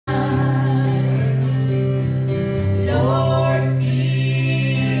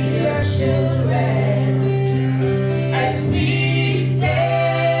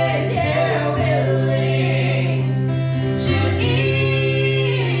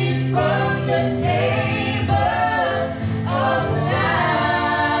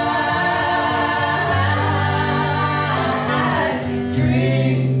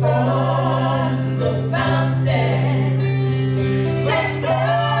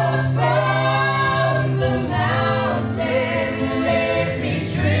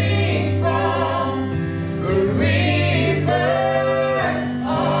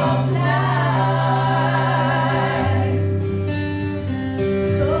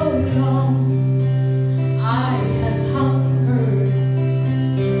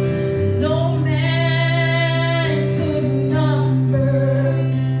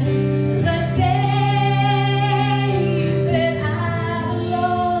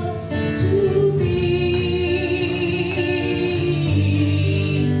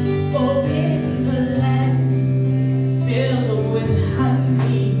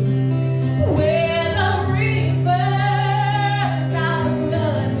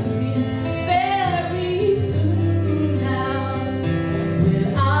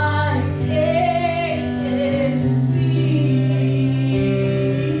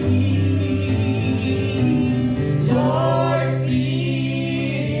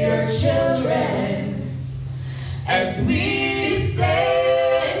children as we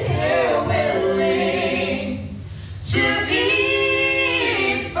stand here willing to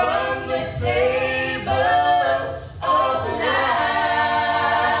eat from the table of life,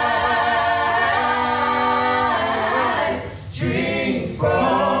 drink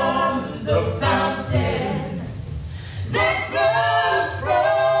from the fountain that flows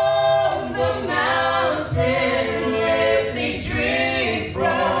from the mountain. Let me drink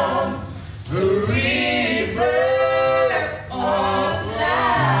from the river of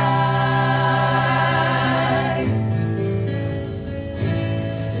life.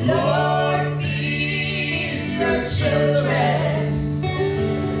 Lord, feed your children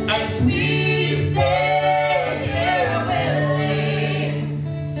as we stand here willing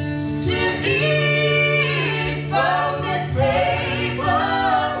to eat from the table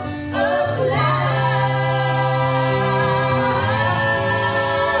of life.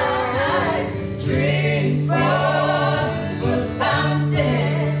 Drink from the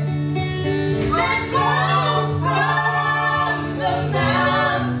fountain that flows from the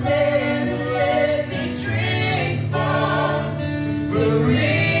mountain. Let me drink from the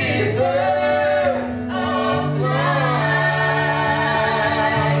river of life.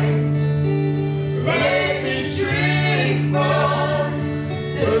 Let me drink from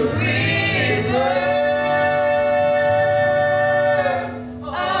the river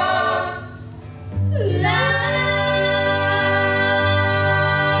of life.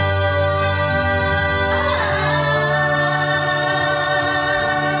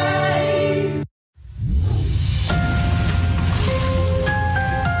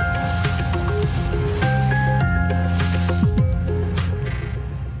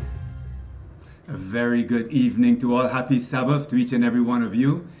 A very good evening to all. Happy Sabbath to each and every one of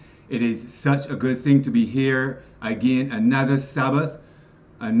you. It is such a good thing to be here again. Another Sabbath,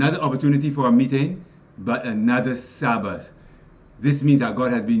 another opportunity for a meeting, but another Sabbath. This means that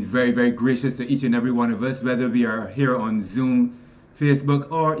God has been very, very gracious to each and every one of us, whether we are here on Zoom,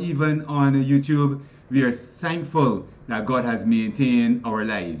 Facebook, or even on YouTube. We are thankful that God has maintained our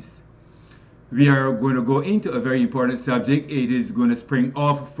lives. We are going to go into a very important subject. It is going to spring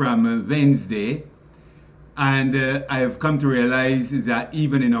off from Wednesday. And I have come to realize that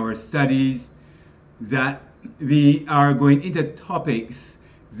even in our studies, that we are going into topics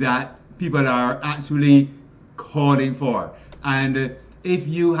that people are actually calling for. And if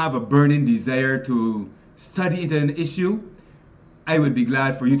you have a burning desire to study into an issue, I would be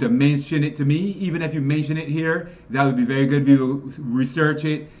glad for you to mention it to me. Even if you mention it here, that would be very good. We will research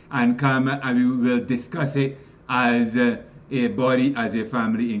it and come and we will discuss it as a body, as a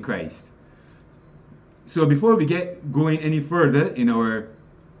family in Christ. So before we get going any further in our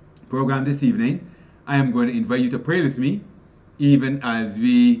program this evening, I am going to invite you to pray with me. Even as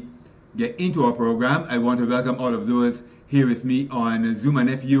we get into our program, I want to welcome all of those here with me on Zoom. And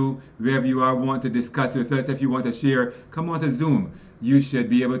if you, wherever you are, want to discuss with us, if you want to share, come on to Zoom. You should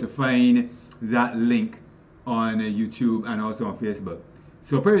be able to find that link on YouTube and also on Facebook.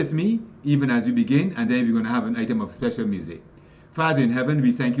 So pray with me, even as we begin, and then we're going to have an item of special music. Father in heaven,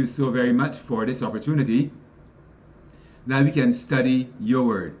 we thank you so very much for this opportunity that we can study your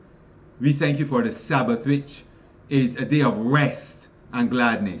word. We thank you for the Sabbath, which is a day of rest and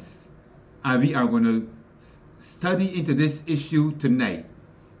gladness. And we are going to study into this issue tonight.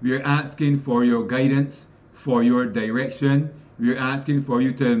 We are asking for your guidance, for your direction. We are asking for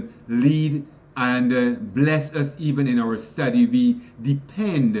you to lead and bless us even in our study. We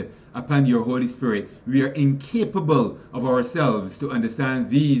depend upon your Holy Spirit. We are incapable of ourselves to understand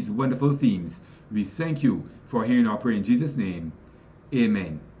these wonderful themes. We thank you for hearing our prayer in Jesus' name.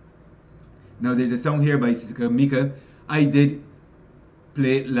 Amen. Now there's a song here by Sister Kamika. I did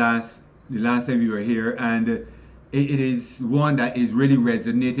play it the last time we were here, and it is one that is really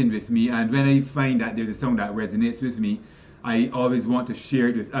resonating with me. And when I find that there's a song that resonates with me, I always want to share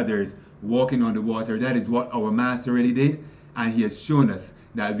it with others. Walking on the water, that is what our Master really did, and he has shown us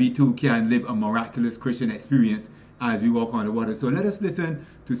that we too can live a miraculous Christian experience as we walk on the water. So let us listen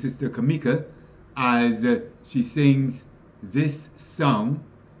to Sister Kamika as she sings this song,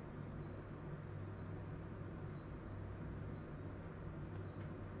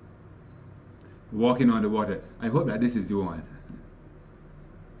 Walking on the Water. I hope that this is the one.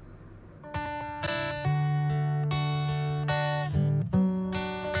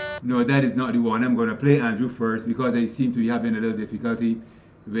 No, that is not the one. I'm going to play Andrew first because I seem to be having a little difficulty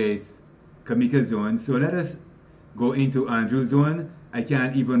with Kamika's zone. So let us go into Andrew's zone. I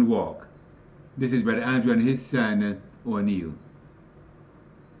Can't Even Walk. This is Brother Andrew and his son O'Neill.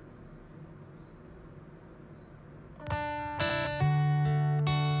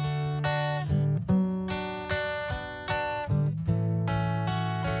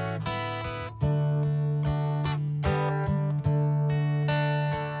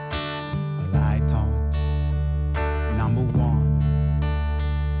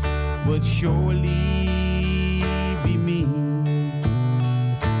 would surely be me.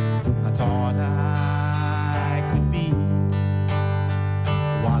 I thought I could be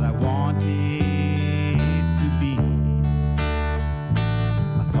what I wanted to be.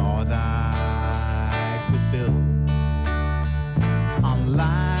 I thought I could build on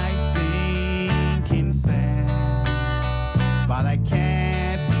life sinking sand, but I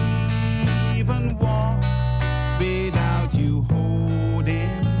can't even walk without you holding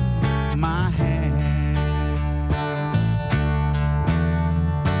my hand.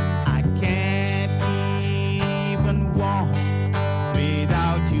 I can't even walk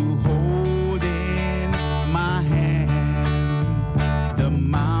without you holding my hand. The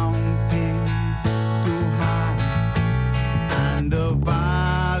mountains too high and the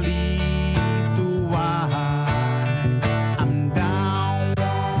valleys too wide. I'm down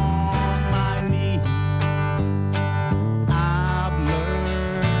on my knees. I've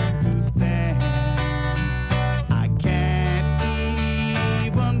learned to stand. I can't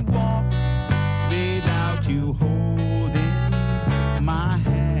even walk without you holding my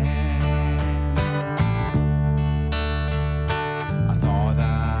hand. I thought I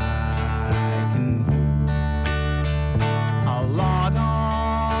can do a lot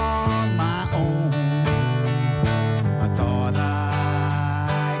on my own. I thought I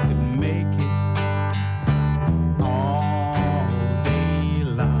could make it all day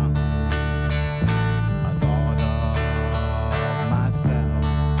long. I thought of myself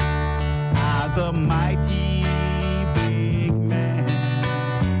as a mighty big man,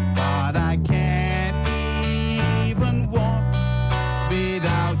 but I can't even walk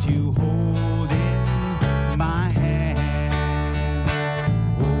without you holding my hand.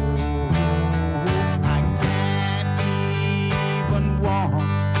 Oh, I can't even walk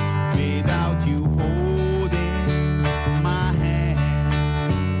without you holding my hand.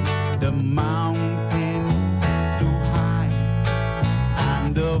 The mountains too high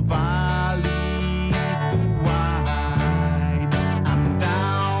and the valleys too wide. I'm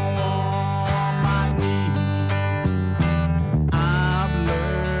down on my knees. I've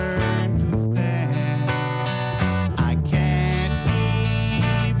learned to stand. I can't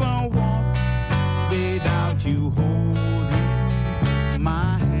even walk without you holding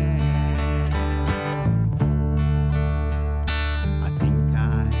my hand. I think I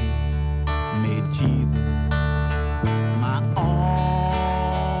made Jesus my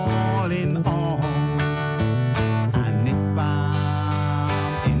all in all. And if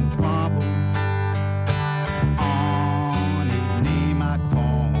I'm in trouble, on his name I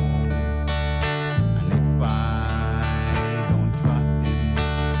call. And if I don't trust him,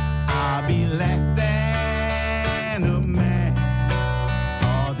 I'll be less than a man.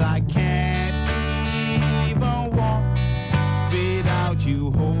 'Cause I can't even walk without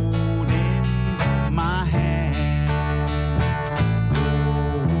you holding my hand.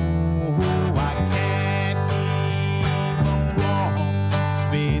 Oh, I can't even walk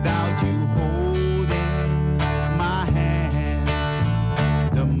without you holding my hand.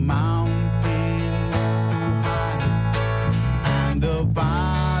 The mountains too high and the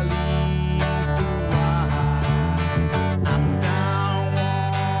valleys too wide. I'm down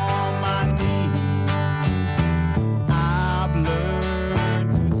on my knees. I've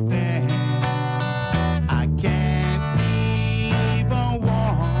learned to stand. I can't even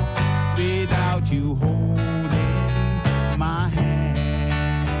walk without you holding my hand.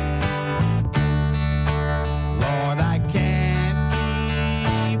 Lord, I can't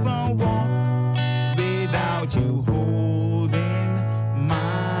even walk without you holding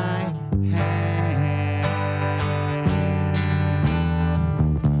my hand.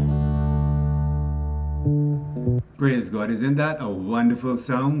 Praise God. Isn't that a wonderful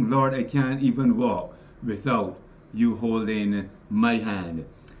song? Lord, I can't even walk without you holding my hand.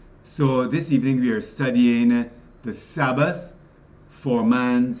 So this evening we are studying the Sabbath for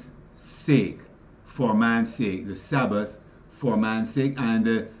man's sake. For man's sake. The Sabbath for man's sake.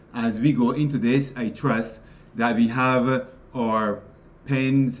 And as we go into this, I trust that we have our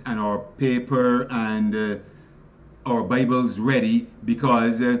pens and our paper and our Bibles ready,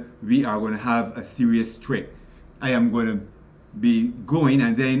 because we are going to have a serious trip. I am going to be going,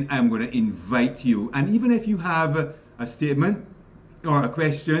 and then I'm going to invite you. And even if you have a statement or a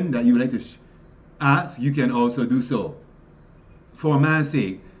question that you would like to ask, you can also do so. For man's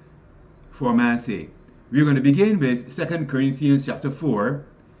sake. For man's sake. We're going to begin with 2 Corinthians chapter 4.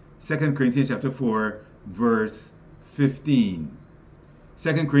 2 Corinthians chapter 4, verse 15.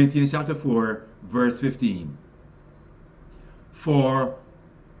 2 Corinthians chapter 4, verse 15. For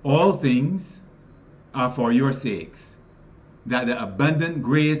all things are for your sakes, that the abundant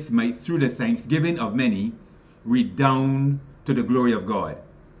grace might through the thanksgiving of many redound to the glory of God.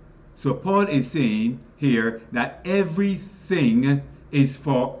 So Paul is saying here that everything is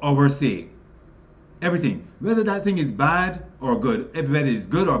for our sake. Everything, whether that thing is bad or good, whether it is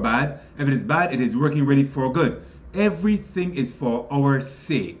good or bad, if it is bad, it is working really for good. Everything is for our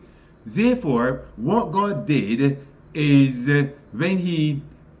sake. Therefore, what God did is when he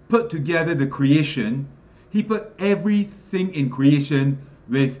put together the creation, he put everything in creation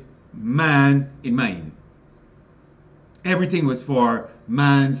with man in mind. Everything was for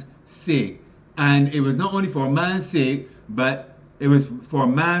man's sake. And it was not only for man's sake, but it was for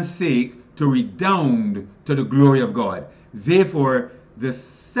man's sake to redound to the glory of God. Therefore, the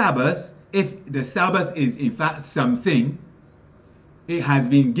Sabbath, if the Sabbath is in fact something, it has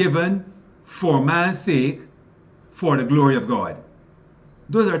been given for man's sake, for the glory of God.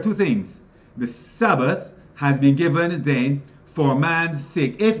 Those are two things. The Sabbath has been given then for man's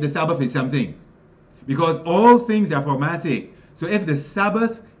sake, if the Sabbath is something. Because all things are for man's sake. So if the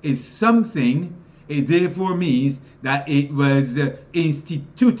Sabbath is something, it therefore means that it was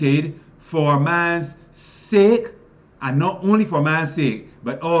instituted for man's sake, and not only for man's sake,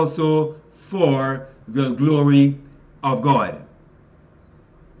 but also for the glory of God.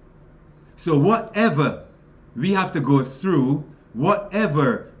 So whatever we have to go through,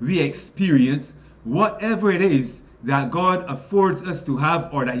 whatever we experience, whatever it is that God affords us to have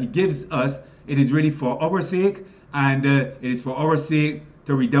or that he gives us, it is really for our sake, and it is for our sake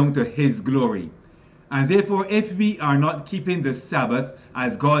to redound to his glory. And therefore, if we are not keeping the Sabbath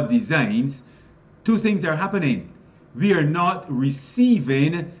as God designs, two things are happening. We are not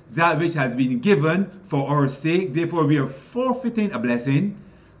receiving that which has been given for our sake, therefore we are forfeiting a blessing.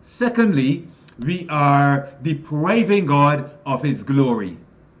 Secondly, we are depriving God of his glory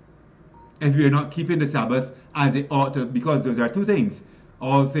if we are not keeping the Sabbath as it ought to, because those are two things.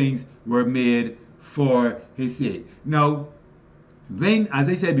 All things were made for his sake. Now, when, as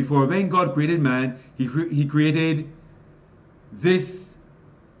I said before, when God created man, he created this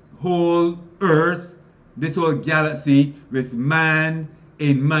whole earth, this whole galaxy with man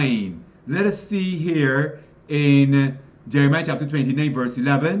in mind. Let us see here in Jeremiah chapter 29 verse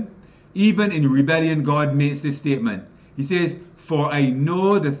 11. Even in rebellion, God makes this statement. He says, "For I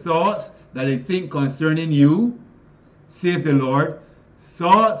know the thoughts that I think concerning you, saith the Lord,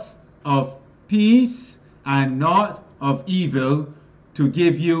 thoughts of peace and not of evil, to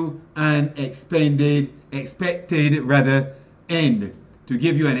give you an expected end." To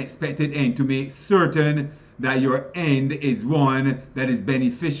give you an expected end, to make certain that your end is one that is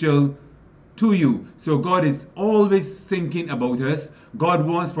beneficial to you. So God is always thinking about us. God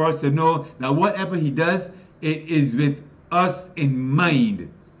wants for us to know that whatever he does, it is with us in mind.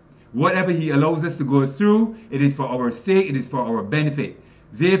 Whatever he allows us to go through, it is for our sake, it is for our benefit.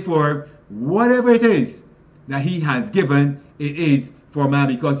 Therefore, whatever it is that he has given, it is for man,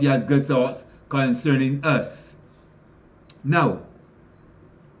 because he has good thoughts concerning us. Now,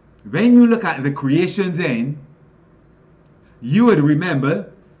 when you look at the creation then, you would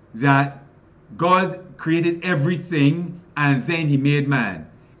remember that God created everything and then he made man.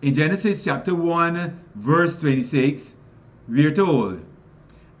 In Genesis chapter 1 verse 26, we are told,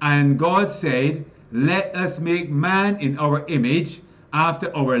 "And God said, let us make man in our image,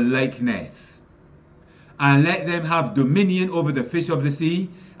 after our likeness, and let them have dominion over the fish of the sea,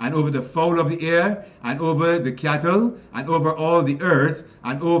 and over the fowl of the air, and over the cattle, and over all the earth,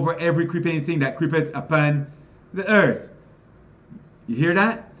 and over every creeping thing that creepeth upon the earth." You hear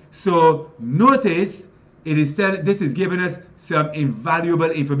that? So notice, it is said, this is giving us some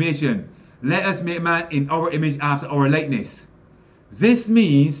invaluable information. Let us make man in our image after our likeness. This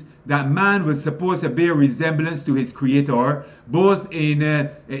means that man was supposed to bear resemblance to his creator, both in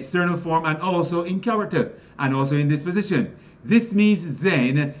external form and also in character, and also in disposition. This means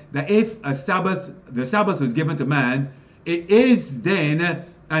then that if the Sabbath was given to man, it is then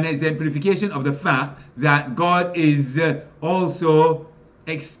an exemplification of the fact that God is also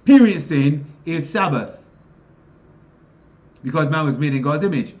experiencing a Sabbath. Because man was made in God's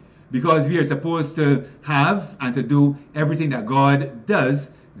image. Because we are supposed to have and to do everything that God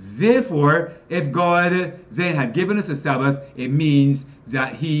does. Therefore, if God then had given us a Sabbath, it means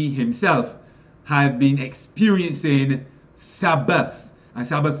that he himself had been experiencing Sabbath. And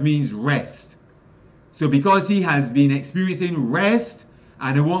Sabbath means rest. So because he has been experiencing rest,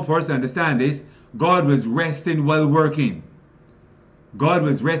 and I want for us to understand this, God was resting while working. God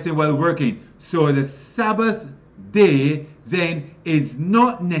was resting while working. So the Sabbath day then is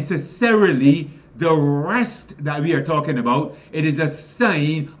not necessarily the rest that we are talking about. It is a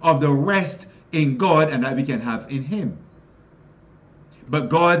sign of the rest in God and that we can have in him. But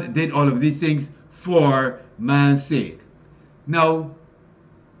God did all of these things for man's sake. Now,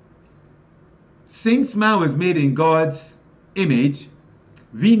 since man was made in God's image,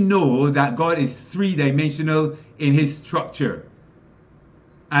 we know that God is three-dimensional in his structure.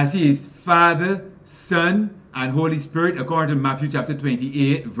 As he is Father, Son, and Holy Spirit, according to Matthew chapter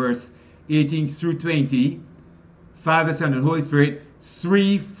 28, verse 18 through 20. Father, Son, and Holy Spirit,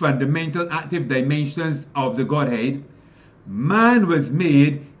 three fundamental active dimensions of the Godhead. Man was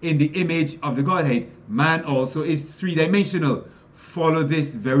made in the image of the Godhead. Man also is three-dimensional. Follow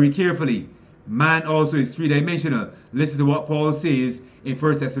this very carefully. Man also is three-dimensional. Listen to what Paul says in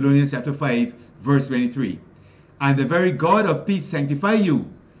 1 Thessalonians chapter 5, verse 23. And the very God of peace sanctify you,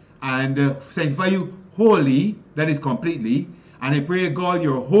 and sanctify you wholly, that is completely. And I pray, God,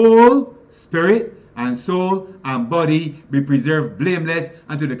 your whole spirit and soul and body be preserved blameless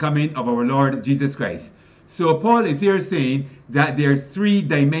unto the coming of our Lord Jesus Christ. So Paul is here saying that there are three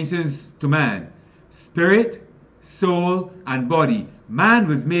dimensions to man: spirit, soul, and body. Man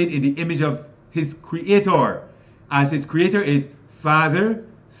was made in the image of his Creator. As his Creator is Father,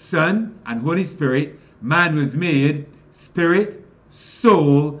 Son, and Holy Spirit, man was made spirit,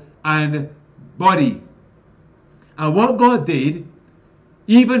 soul, and body. And what God did,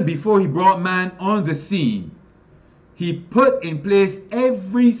 even before he brought man on the scene, he put in place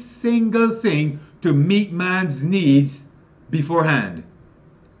every single thing to meet man's needs beforehand.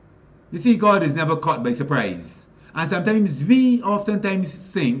 You see, God is never caught by surprise. And sometimes we oftentimes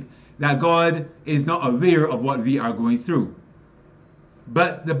think that God is not aware of what we are going through.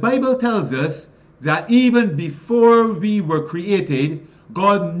 But the Bible tells us that even before we were created,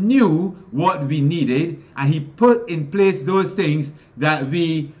 God knew what we needed, and he put in place those things that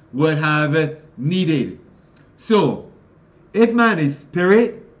we would have needed. So, if man is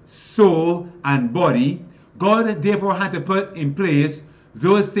spirit, soul, and body, God therefore had to put in place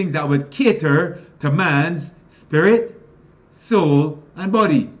those things that would cater to man's spirit, soul, and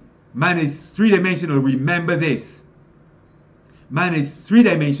body. Man is three-dimensional. Remember this. Man is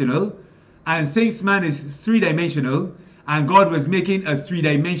three-dimensional, and since man is three-dimensional, and God was making a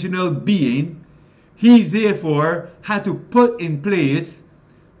three-dimensional being, he therefore had to put in place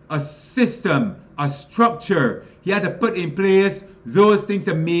a system, a structure. He had to put in place those things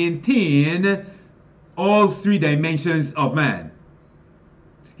to maintain all three dimensions of man.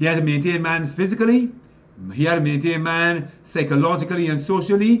 He had to maintain man physically, he had to maintain man psychologically and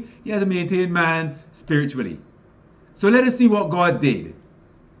socially, he had to maintain man spiritually. So let us see what God did.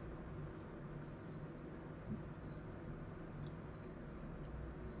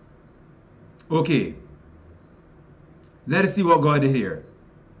 Okay, let us see what God did here.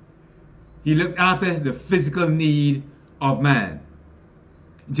 He looked after the physical need of man.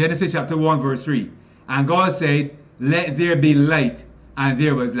 Genesis chapter 1 verse 3. And God said, let there be light, and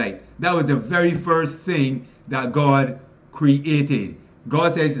there was light. That was the very first thing that God created.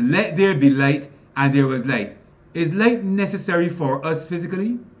 God says, let there be light, and there was light. Is light necessary for us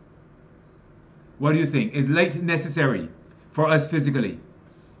physically? What do you think? Is light necessary for us physically?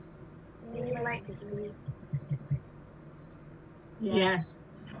 We need light to sleep. Yes.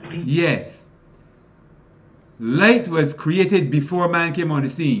 Yes. Light was created before man came on the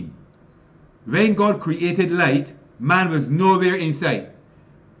scene. When God created light, man was nowhere in sight.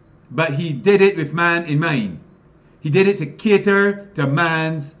 But he did it with man in mind. He did it to cater to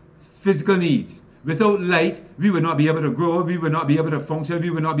man's physical needs. Without light, we would not be able to grow, we would not be able to function, we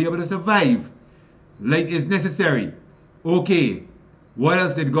would not be able to survive. Light is necessary. Okay, what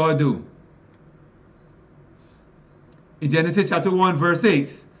else did God do? In Genesis chapter 1 verse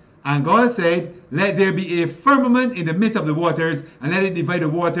 6, and God said, let there be a firmament in the midst of the waters, and let it divide the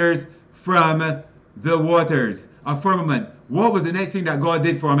waters from the waters. A firmament. What was the next thing that God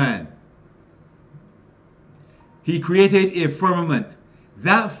did for man? He created a firmament.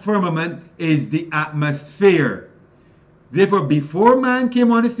 That firmament is the atmosphere. Therefore, before man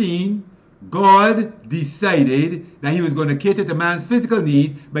came on the scene, God decided that he was going to cater to man's physical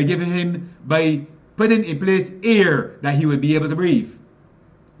need by putting in place air that he would be able to breathe.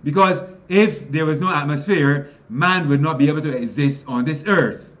 Because if there was no atmosphere, man would not be able to exist on this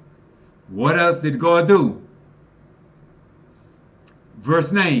earth. What else did God do?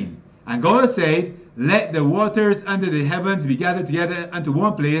 Verse 9. And God said, let the waters under the heavens be gathered together unto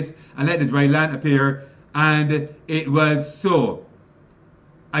one place, and let the dry land appear. And it was so.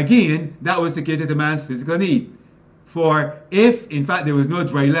 Again, that was to cater to man's physical need. For if, in fact, there was no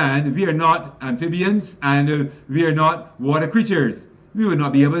dry land, we are not amphibians and we are not water creatures. We would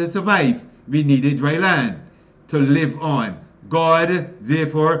not be able to survive. We needed dry land to live on. God,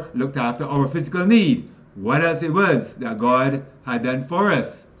 therefore, looked after our physical need. What else it was that God had done for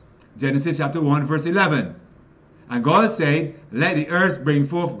us. Genesis chapter 1 verse 11. And God said, let the earth bring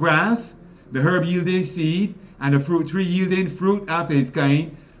forth grass, the herb yielding seed, and the fruit tree yielding fruit after his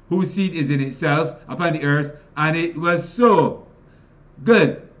kind, whose seed is in itself upon the earth. And it was so.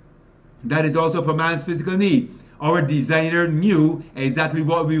 Good. That is also for man's physical need. Our designer knew exactly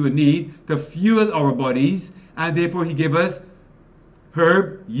what we would need to fuel our bodies, and therefore he gave us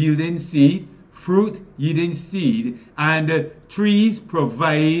herb yielding seed, fruit yielding seed, and trees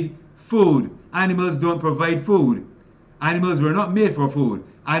provide food. Animals don't provide food. Animals were not made for food.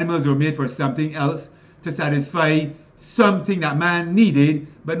 Animals were made for something else, to satisfy something that man needed,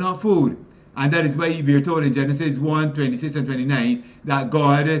 but not food. And that is why we are told in Genesis 1, 26 and 29 that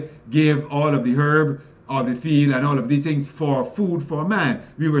God gave all of the herb of the field and all of these things for food for man.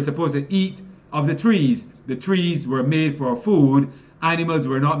 We were supposed to eat of the trees. The trees were made for food. Animals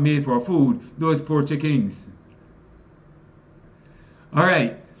were not made for food. Those poor chickens. All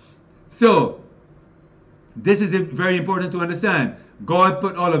right. So, this is very important to understand. God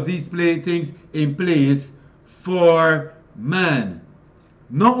put all of these things in place for man.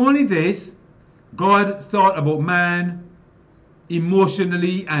 Not only this, God thought about man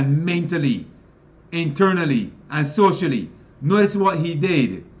emotionally and mentally, internally and socially. Notice what he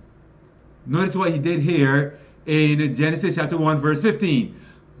did. Notice what he did here in Genesis chapter 1 verse 15.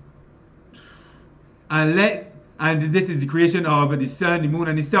 And this is the creation of the sun, the moon,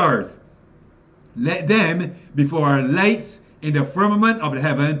 and the stars. Let them be for lights in the firmament of the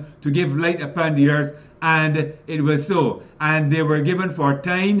heaven to give light upon the earth. And it was so. And they were given for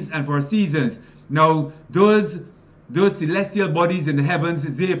times and for seasons. Now, those celestial bodies in the heavens,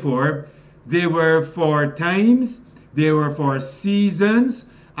 therefore, they were for times, they were for seasons,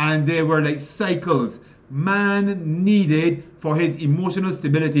 and they were like cycles. Man needed for his emotional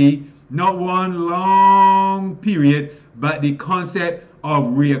stability not one long period, but the concept of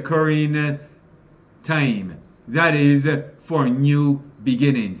reoccurring time. That is for new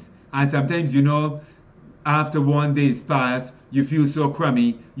beginnings. And sometimes, after one day's passed, you feel so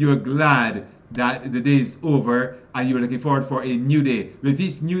crummy, you're glad that the day is over and you're looking forward for a new day. With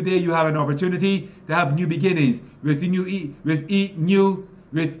each new day, you have an opportunity to have new beginnings. With each new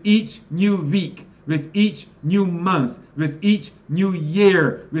week, with each new month, with each new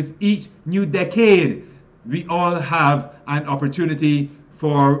year, with each new decade, we all have an opportunity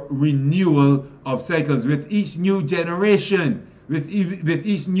for renewal of cycles. With each new generation, with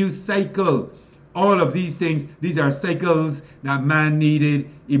each new cycle, all of these things, these are cycles that man needed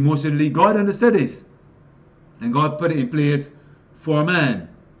emotionally. God understood this, and God put it in place for man.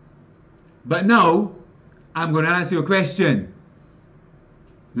 But now, I'm going to ask you a question.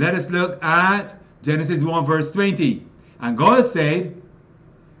 Let us look at Genesis 1 verse 20. And God said,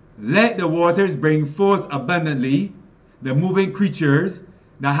 let the waters bring forth abundantly the moving creatures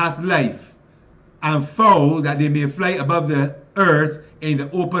that hath life, and fowl that they may fly above the earth in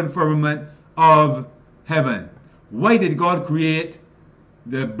the open firmament of heaven. Why did God create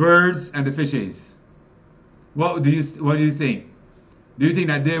the birds and the fishes? What do you think? Do you think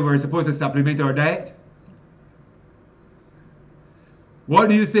that they were supposed to supplement our diet? What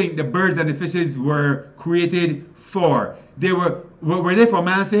do you think the birds and the fishes were created for? Were they for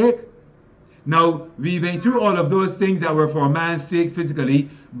man's sake? Now, we went through all of those things that were for man's sake physically,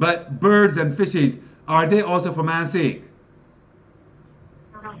 but birds and fishes, are they also for man's sake?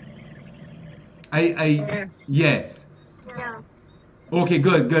 Yes. Yes. No. Okay,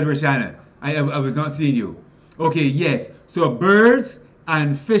 good, Roshana. I was not seeing you. Okay, yes. So birds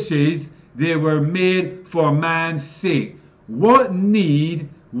and fishes, they were made for man's sake. What need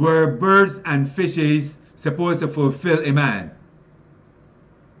were birds and fishes supposed to fulfill in man?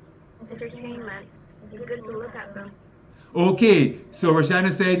 Entertainment. It's good to look at them. Okay, so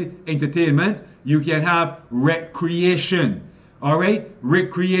Roshana said entertainment. You can have recreation. All right,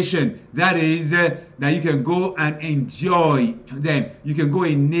 recreation. That is that you can go and enjoy them. You can go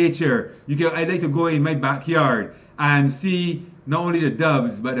in nature. I like to go in my backyard and see not only the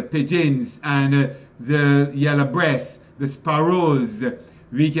doves but the pigeons and the yellow breasts, the sparrows.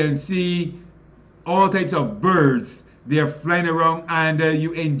 We can see all types of birds. They're flying around and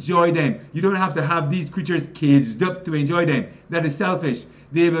you enjoy them. You don't have to have these creatures caged up to enjoy them. That is selfish.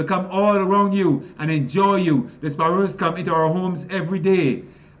 They will come all around you and enjoy you. The sparrows come into our homes every day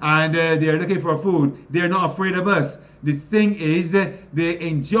and they're looking for food. They're not afraid of us. The thing is, they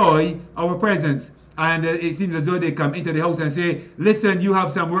enjoy our presence. And it seems as though they come into the house and say, listen, you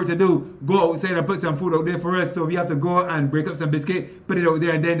have some work to do. Go outside and put some food out there for us. So we have to go and break up some biscuit, put it out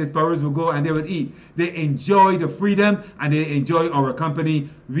there, and then the sparrows will go and they will eat. They enjoy the freedom and they enjoy our company.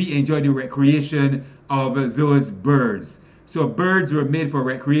 We enjoy the recreation of those birds. So birds were made for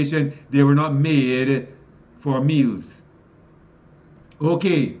recreation. They were not made for meals.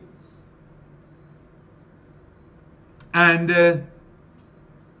 Okay. And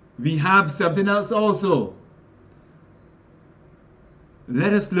we have something else also.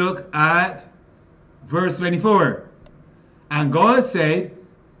 Let us look at verse 24. And God said,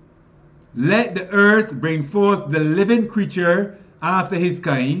 let the earth bring forth the living creature after his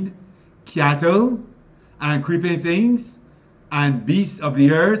kind, cattle and creeping things, and beasts of the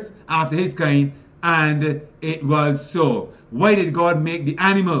earth after his kind. And it was so. Why did God make the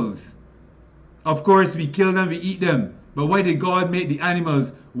animals? Of course, we kill them, we eat them. But why did God make the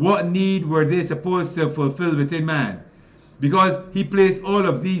animals? What need were they supposed to fulfill within man? Because he placed all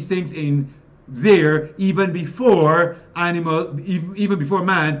of these things in there even before even before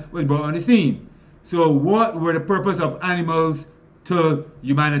man was brought on the scene. So what were the purpose of animals to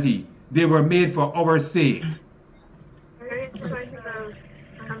humanity? They were made for our sake.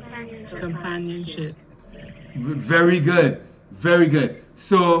 Companionship. Very good. Very good.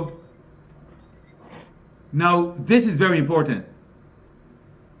 So now this is very important.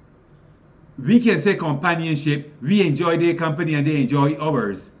 We can say companionship, we enjoy their company and they enjoy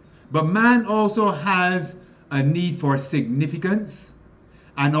ours. But man also has a need for significance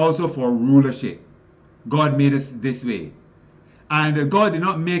and also for rulership. God made us this way. And God did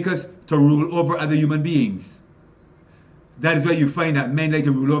not make us to rule over other human beings. That is why you find that men like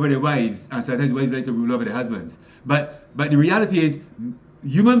to rule over their wives and sometimes wives like to rule over their husbands. But the reality is,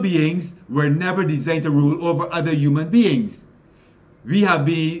 human beings were never designed to rule over other human beings. We have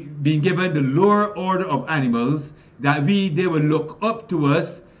been given the lower order of animals that they will look up to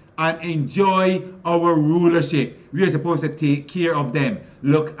us and enjoy our rulership. We are supposed to take care of them,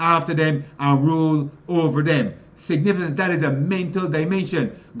 look after them, and rule over them. Significance, that is a mental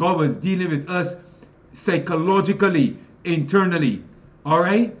dimension. God was dealing with us psychologically, internally.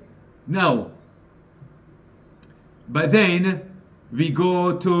 Alright? Now, but then we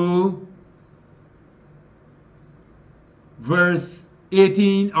go to verse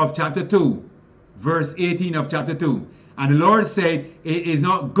 18 of chapter 2. Verse 18 of chapter 2. And the Lord said, it is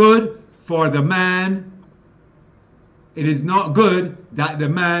not good for the man, it is not good that the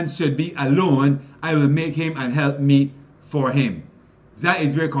man should be alone. I will make him and help meet for him. That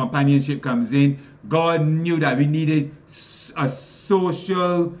is where companionship comes in. God knew that we needed there's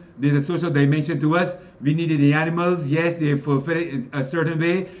a social dimension to us. We needed the animals. Yes, they fulfill it in a certain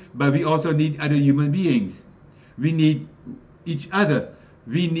way, but we also need other human beings. We need each other.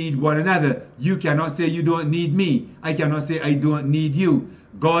 We need one another. You cannot say you don't need me. I cannot say I don't need you.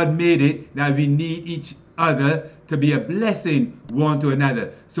 God made it that we need each other to be a blessing one to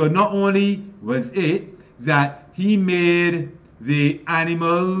another. So not only was it that he made the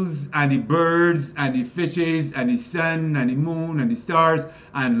animals and the birds and the fishes and the sun and the moon and the stars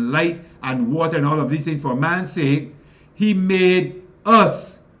and light and water and all of these things for man's sake, he made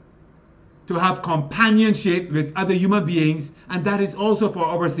us to have companionship with other human beings, and that is also for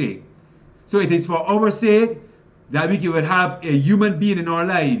our sake. So it is for our sake that we would have a human being in our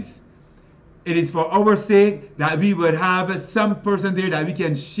lives. It is for our sake that we would have some person there that we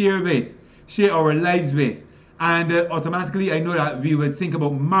can share our lives with. And automatically I know that we would think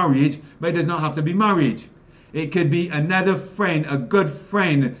about marriage, but it does not have to be marriage. It could be another friend, a good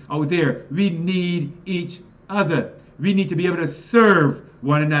friend out there. We need each other. We need to be able to serve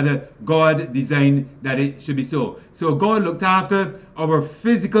one another. God designed that it should be so. So God looked after our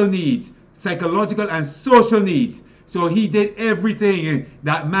physical needs, psychological and social needs. So he did everything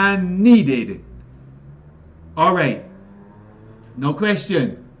that man needed. All right. No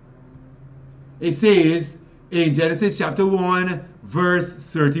question. It says in Genesis chapter 1 verse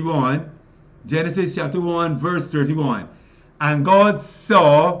 31. Genesis chapter 1 verse 31. And God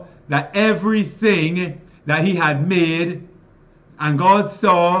saw that everything that he had made, and God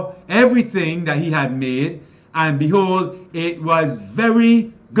saw everything that he had made, and behold, it was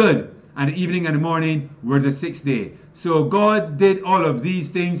very good. And the evening and the morning were the sixth day. So God did all of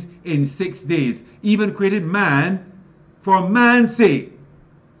these things in 6 days. Even created man for man's sake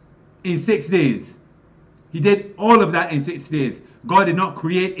in 6 days. He did all of that in 6 days. God did not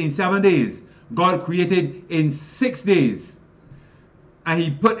create in 7 days. God created in 6 days. And he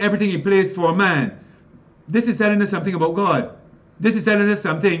put everything in place for man. This is telling us something about God. This is telling us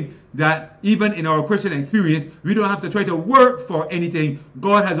something that even in our Christian experience, we don't have to try to work for anything.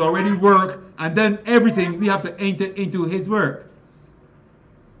 God has already worked and done everything. We have to enter into his work.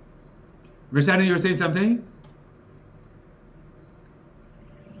 Rashana, you were saying something?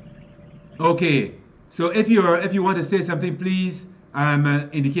 Okay. So if you want to say something, please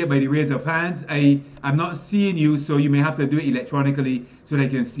indicate by the raise of hands. I'm not seeing you, so you may have to do it electronically so that I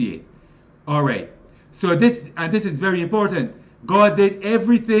can see it. All right. So this is very important. God did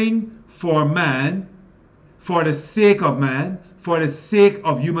everything for man, for the sake of man, for the sake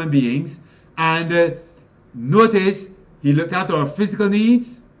of human beings. And notice, he looked after our physical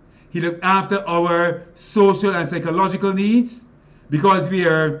needs. He looked after our social and psychological needs, because we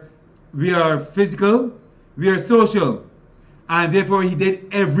are physical, we are social, and therefore he did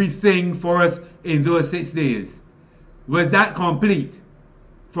everything for us in those 6 days. Was that complete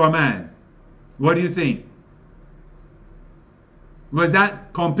for man? What do you think? Was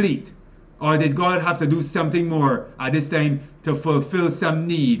that complete? Or did God have to do something more at this time to fulfill some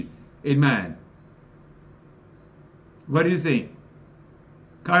need in man? What do you think?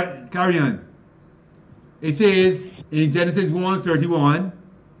 Carry on. It says in Genesis 1:31,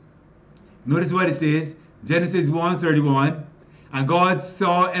 notice what it says, Genesis 1:31, and God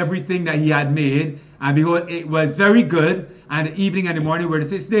saw everything that he had made, and behold, it was very good, and the evening and the morning were the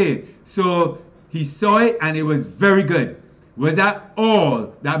 6th day. So he saw it, and it was very good. Was that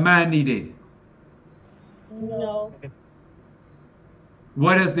all that man needed? No.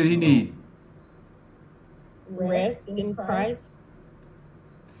 What else did he need? Rest in Christ.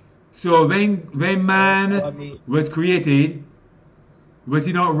 So when man was created, was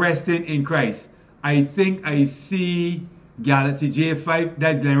he not resting in Christ? I think I see Galaxy J5.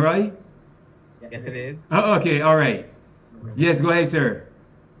 That's Glenroy? Yes, it is. Oh, okay, all right. Yes, go ahead, sir.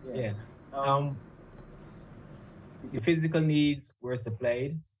 Yeah. The physical needs were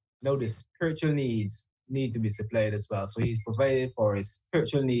supplied. Now the spiritual needs need to be supplied as well. So he's provided for his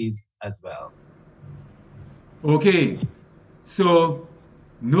spiritual needs as well. Okay, so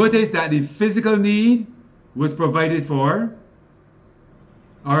notice that the physical need was provided for.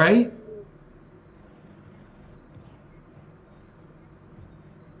 All right?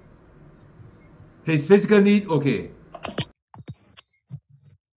 His physical need, okay.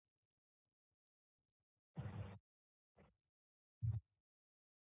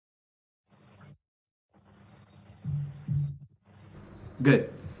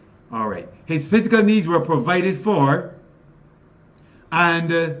 Good. All right. His physical needs were provided for,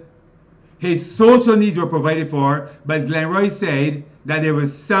 and his social needs were provided for, but Glenroy said that there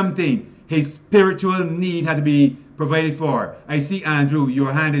was something, his spiritual need had to be provided for. I see, Andrew,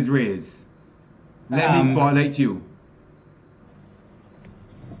 your hand is raised. Let me spotlight you.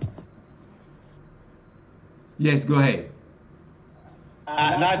 Yes, go ahead.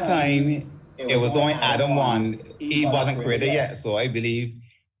 At that time, it was only Adam 1. Eve wasn't created yet, so I believe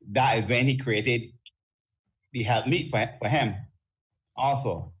that is when he created the helpmeet for him.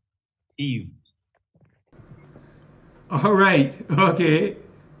 Also, Eve. All right, okay.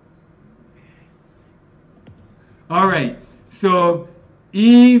 All right, so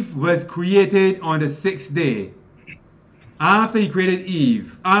Eve was created on the 6th day. After he created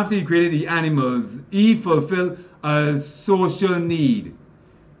Eve, after he created the animals, Eve fulfilled a social need.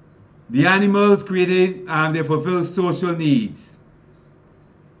 The animals created, they fulfill social needs.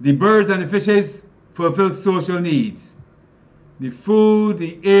 The birds and the fishes fulfill social needs. The food,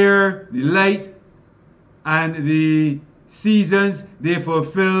 the air, the light, and the seasons, they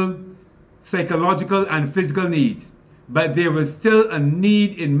fulfill psychological and physical needs. But there was still a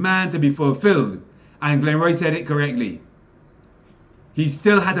need in man to be fulfilled. And Glenroy said it correctly. He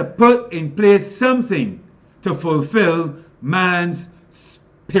still had to put in place something to fulfill man's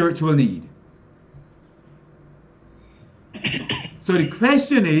spiritual need. So the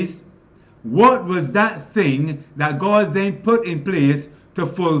question is, what was that thing that God then put in place to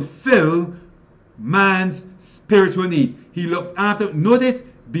fulfill man's spiritual needs? He looked after, notice,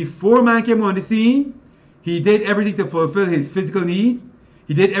 before man came on the scene, he did everything to fulfill his physical need.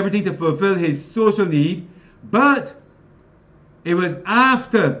 He did everything to fulfill his social need. But it was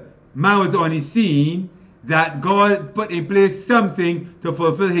after man was on the scene that God put in place something to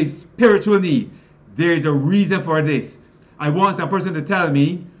fulfill his spiritual need. There is a reason for this. I want some person to tell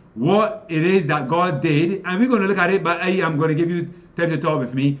me what it is that God did, and we're going to look at it, but I am going to give you time to talk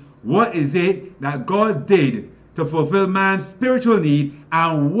with me. What is it that God did to fulfill man's spiritual need,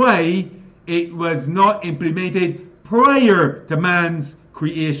 and why it was not implemented prior to man's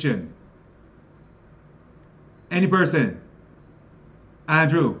creation? Any person?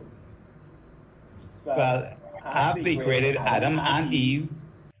 Andrew? Well, after he created Adam and Eve,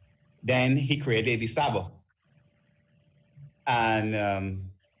 then he created the Sabbath. And,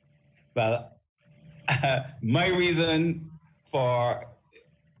 well, my reason for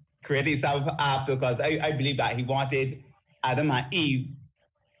creating Sabbath after, because I believe that he wanted Adam and Eve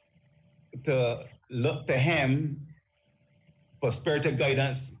to look to him for spiritual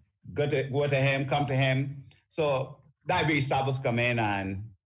guidance, go to him, come to him. So that way Sabbath come in and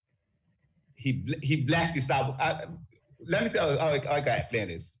he blessed the Sabbath. Let me tell you how I can explain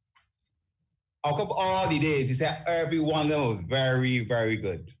this. Out of all the days, he said every one of them was very, very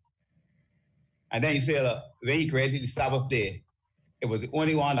good. And then he said when he created the Sabbath day, it was the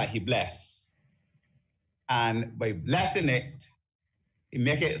only one that he blessed. And by blessing it, he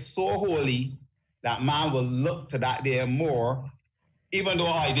make it so holy that man will look to that day more, even though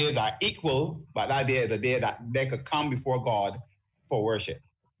our days are equal, but that day is a day that they could come before God for worship.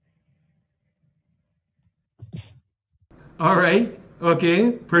 All right.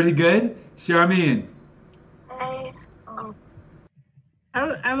 Okay. Pretty good. Charmaine. I, oh,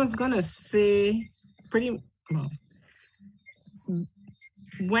 I was gonna say pretty well,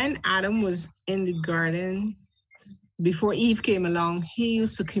 when Adam was in the garden, before Eve came along, he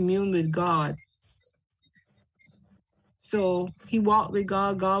used to commune with God. So he walked with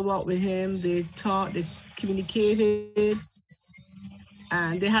God, God walked with him, they talked, they communicated,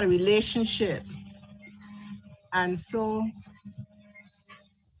 and they had a relationship. And so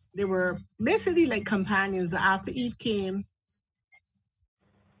they were basically like companions. After Eve came,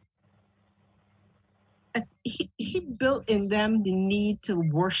 he built in them the need to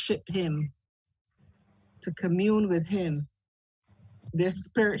worship him, to commune with him, their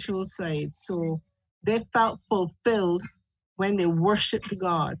spiritual side. So they felt fulfilled when they worshiped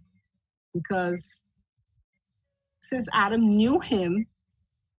God, because since Adam knew him,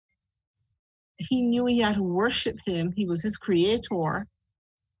 he knew he had to worship him. He was his creator.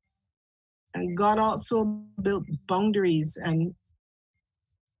 And God also built boundaries. And,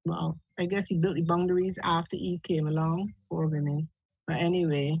 well, I guess he built the boundaries after Eve came along, poor women. But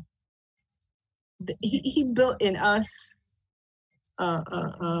anyway, he built in us like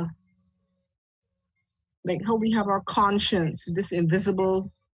how we have our conscience, this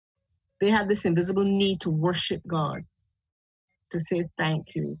invisible, they had this invisible need to worship God, to say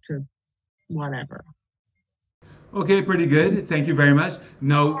thank you, to whatever. Okay. Pretty good. Thank you very much.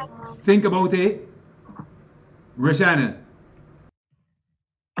 Now think about it. Roshana.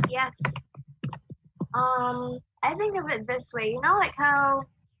 yes. I think of it this way. You know, like how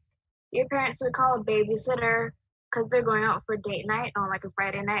your parents would call a babysitter because they're going out for date night on like a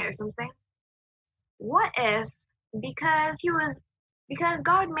Friday night or something. What if, because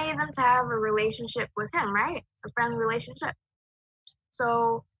God made them to have a relationship with Him, right? A friendly relationship.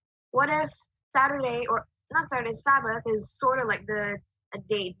 So, what if Saturday, or not Saturday, Sabbath is sort of like a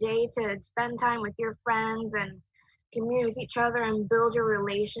date day to spend time with your friends and commune with each other and build your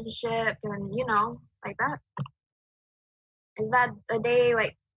relationship, and like that. Is that a day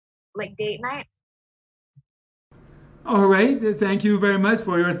like date night? All right. Thank you very much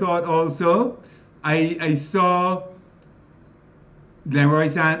for your thought also. I saw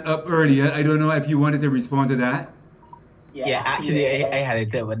Glenroy's hand up earlier. I don't know if you wanted to respond to that. Yeah, actually, I had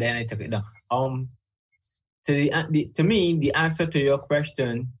it there, but then I took it down. To me, the answer to your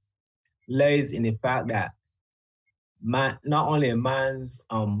question lies in the fact that man, not only a man's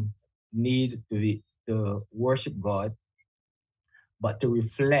need to worship God, but to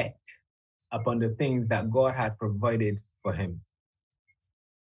reflect upon the things that God had provided for him.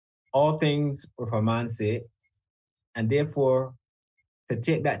 All things were for man's sake, and therefore to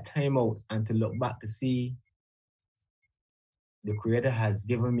take that time out and to look back to see the Creator has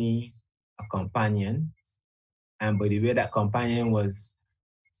given me a companion, and by the way, that companion was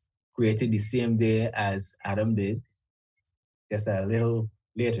created the same day as Adam did, just a little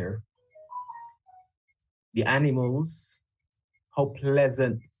later. The animals, how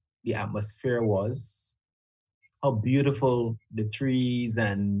pleasant the atmosphere was, how beautiful the trees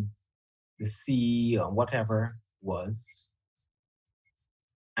and the sea or whatever was.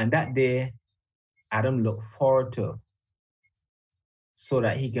 And that day, Adam looked forward to, so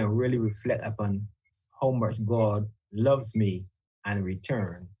that he can really reflect upon how much God loves me, and in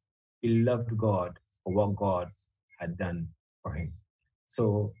return, he loved God for what God had done for him.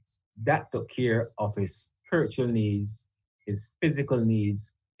 So that took care of his spiritual needs, his physical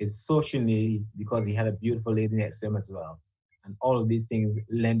needs, his social needs, because he had a beautiful lady next to him as well. And all of these things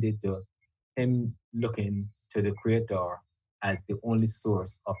lended to him looking to the Creator as the only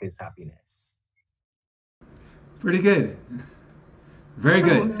source of his happiness. Pretty good. Very I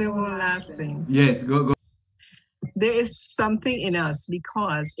want to good. say one last thing. Yes, go. There is something in us,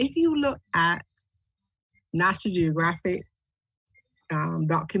 because if you look at National Geographic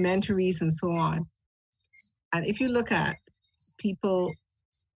documentaries and so on, and if you look at people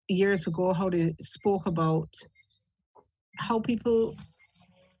years ago, how they spoke about how people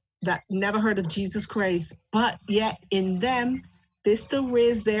that never heard of Jesus Christ, but yet in them, they still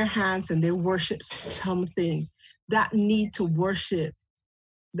raise their hands and they worship something. That need to worship.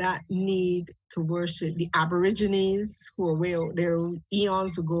 That need to worship. The Aborigines who were way out there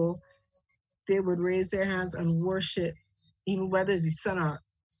eons ago, they would raise their hands and worship, even whether it's the sun or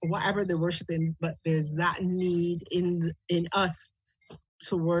whatever they're worshiping, but there's that need in us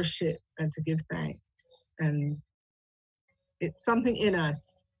to worship and to give thanks. And it's something in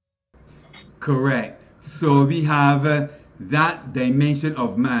us. Correct. So we have that dimension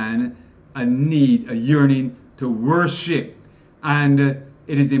of man, a need, a yearning to worship. And it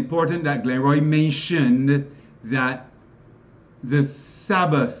is important that Glenroy mentioned that the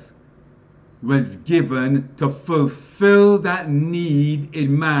Sabbath was given to fulfill that need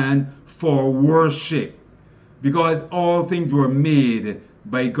in man for worship. Because all things were made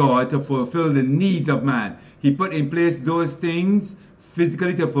by God to fulfill the needs of man. He put in place those things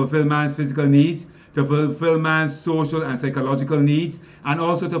physically to fulfill man's physical needs, to fulfill man's social and psychological needs, and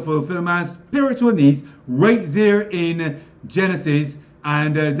also to fulfill man's spiritual needs right there in Genesis.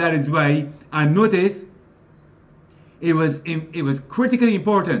 And that is why, and notice, it was critically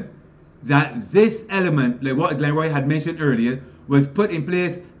important that this element, like what Glenroy had mentioned earlier, was put in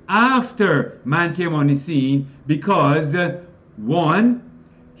place after man came on the scene, because one,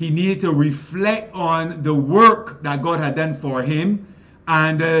 he needed to reflect on the work that God had done for him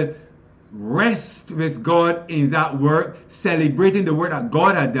and rest with God in that work, celebrating the work that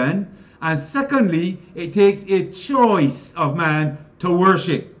God had done. And secondly, it takes a choice of man to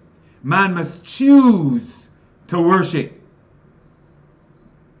worship. Man must choose to worship.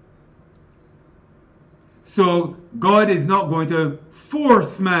 So God is not going to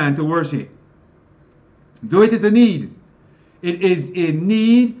force man to worship. Though it is a need. It is a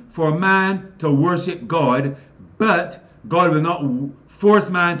need for man to worship God, but God will not force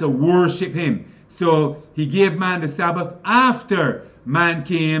man to worship him. So he gave man the Sabbath after man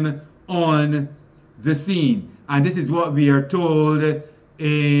came on the scene. And this is what we are told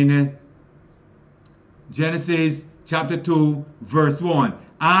in Genesis chapter 2, verse 1.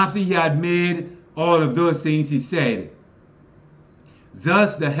 After he had made all of those things, he said,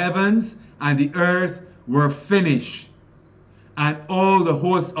 "Thus the heavens and the earth were finished, and all the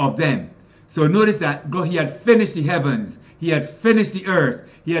hosts of them." So notice that God, he had finished the heavens, he had finished the earth,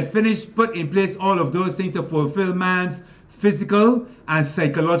 he had finished, put in place all of those things to fulfill man's physical and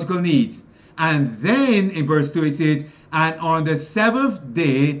psychological needs. And then in verse 2 it says, "And on the seventh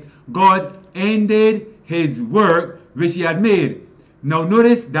day God ended his work which he had made." Now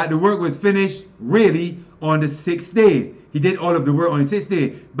notice that the work was finished really on the sixth day. He did all of the work on the sixth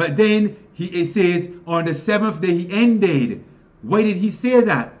day. But then it says on the seventh day he ended. Why did he say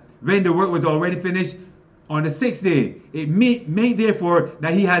that when the work was already finished on the sixth day? It meant therefore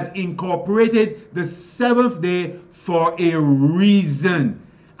that he has incorporated the seventh day for a reason.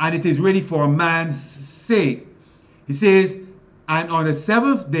 And it is really for man's sake. He says, "And on the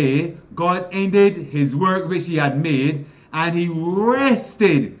seventh day God ended his work which he had made, and he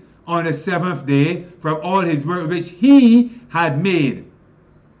rested on the seventh day from all his work which he had made."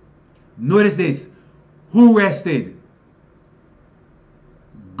 Notice this. Who rested?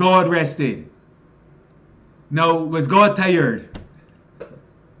 God rested. Now, was God tired?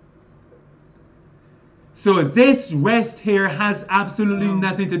 So this rest here has absolutely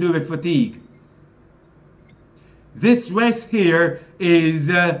nothing to do with fatigue. This rest here is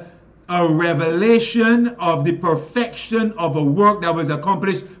a revelation of the perfection of a work that was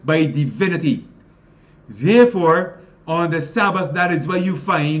accomplished by divinity. Therefore, on the Sabbath, that is where you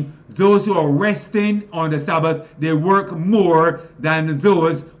find those who are resting on the Sabbath, they work more than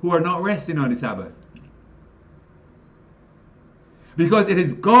those who are not resting on the Sabbath. Because it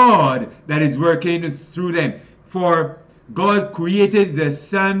is God that is working through them. For God created the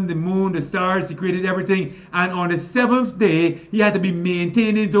sun, the moon, the stars, he created everything. And on the seventh day, he had to be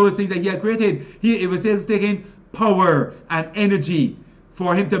maintaining those things that he had created. It was still taking power and energy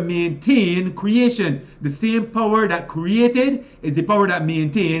for him to maintain creation. The same power that created is the power that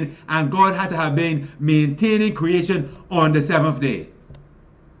maintained, and God had to have been maintaining creation on the seventh day.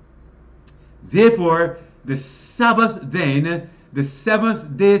 Therefore, the Sabbath then, the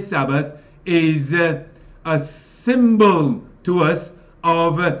seventh day Sabbath, is a symbol to us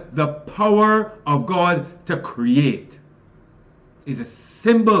of the power of God to create. Is a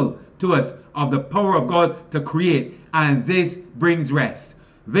symbol to us of the power of God to create, and this brings rest.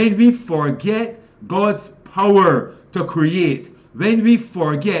 When we forget God's power to create, when we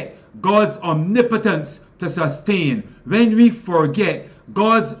forget God's omnipotence to sustain, when we forget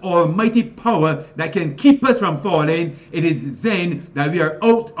God's almighty power that can keep us from falling, it is then that we are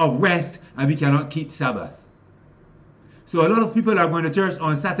out of rest and we cannot keep Sabbath. So a lot of people are going to church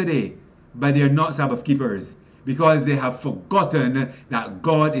on Saturday, but they are not Sabbath keepers because they have forgotten that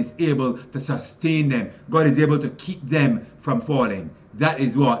God is able to sustain them. God is able to keep them from falling. That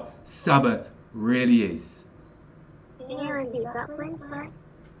is what Sabbath really is. Can you repeat that, please? Sorry.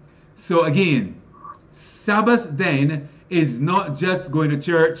 So again, Sabbath then is not just going to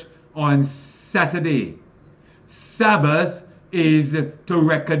church on Saturday. Sabbath is to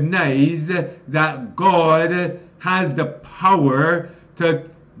recognize that God has the power to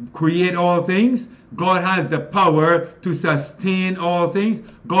create all things. God has the power to sustain all things.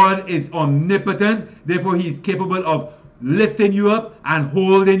 God is omnipotent. Therefore, He's capable of lifting you up and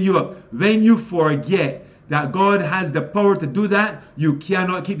holding you up. When you forget that God has the power to do that, you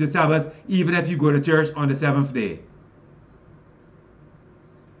cannot keep the Sabbath even if you go to church on the seventh day.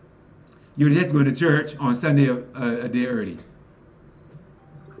 You're just going to church on Sunday a day early.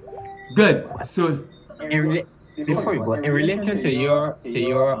 Good. So before you go, in relation to your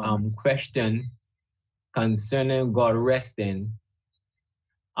question concerning God resting,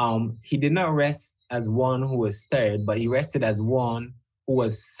 He did not rest as one who was stirred, but He rested as one who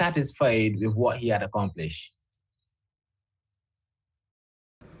was satisfied with what He had accomplished.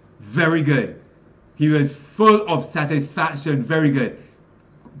 Very good. He was full of satisfaction. Very good.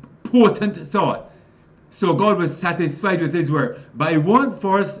 Potent thought. So God was satisfied with His work. But I want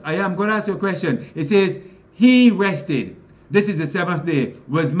for us, I am going to ask you a question. It says, He rested. This is the seventh day.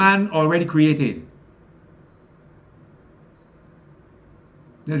 Was man already created?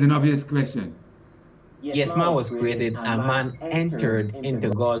 There's an obvious question. Yes, man was created and man entered into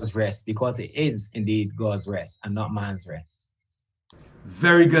God's rest because it is indeed God's rest and not man's rest.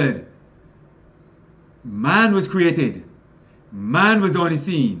 Very good. Man was created. Man was on the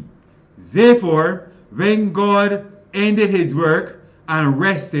scene. Therefore, when God ended His work and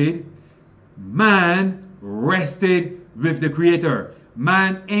rested, man rested with the Creator.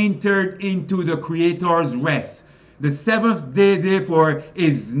 Man entered into the Creator's rest. The seventh day, therefore,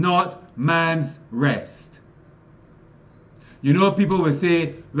 is not man's rest. You know, people will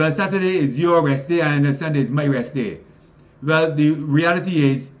say, well, Saturday is your rest day and Sunday is my rest day. Well, the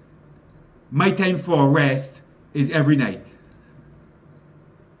reality is, my time for rest is every night.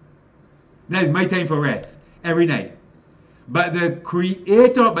 That is my time for rest, every night. But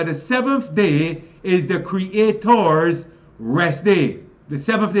the seventh day is the Creator's rest day. The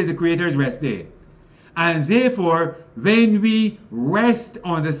seventh day is the Creator's rest day. And therefore, when we rest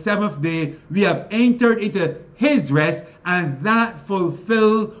on the seventh day, we have entered into His rest, and that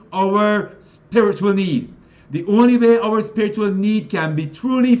fulfills our spiritual need. The only way our spiritual need can be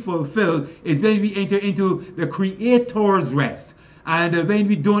truly fulfilled is when we enter into the Creator's rest. And when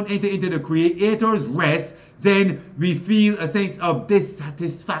we don't enter into the Creator's rest, then we feel a sense of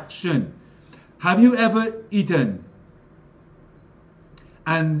dissatisfaction. Have you ever eaten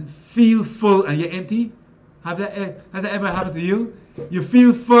and feel full and yet empty? Has that ever happened to you? You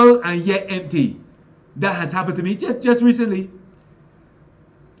feel full and yet empty. That has happened to me just recently.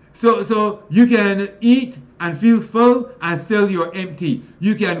 So you can eat and feel full and still you're empty.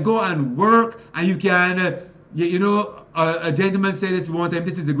 You can go and work and you can, a gentleman said this one time.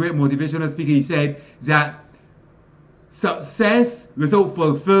 This is a great motivational speaker. He said that success without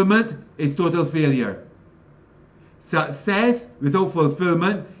fulfillment is total failure. Success without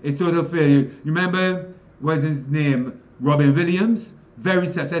fulfillment is total failure. You remember, what's his name? Robin Williams, very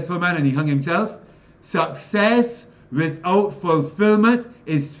successful man, and he hung himself. Success without fulfillment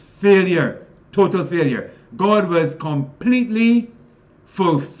is failure, total failure. God was completely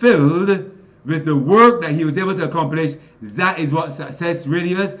fulfilled with the work that He was able to accomplish. That is what success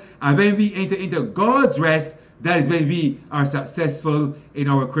really is. And when we enter into God's rest, that is when we are successful in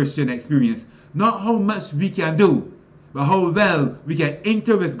our Christian experience. Not how much we can do, but how well we can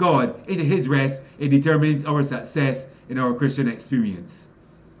enter with God into His rest. It determines our success in our Christian experience.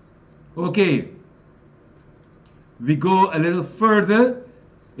 Okay, we go a little further.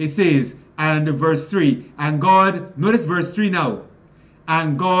 It says, and verse 3, and God, notice verse 3 now,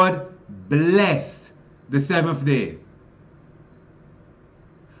 and God blessed the seventh day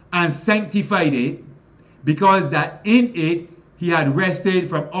and sanctified it, because that in it He had rested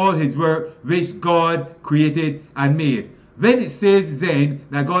from all His work which God created and made. When it says then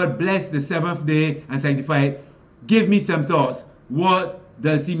that God blessed the seventh day and sanctified it, give me some thoughts. What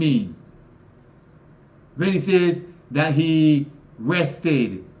does He mean? When He says that He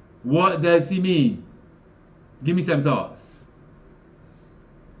rested, what does He mean? Give me some thoughts.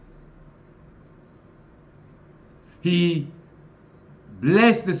 He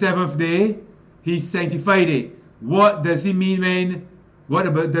blessed the seventh day, he sanctified it. What does he mean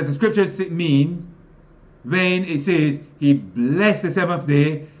does the scripture mean when it says he blessed the seventh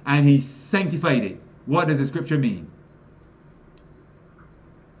day and he sanctified it? What does the scripture mean?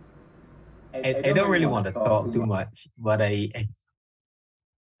 I don't really want to talk too much, but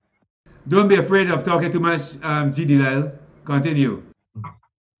Don't be afraid of talking too much, G. Delal. Continue.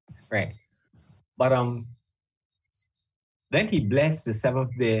 right. But then he blessed the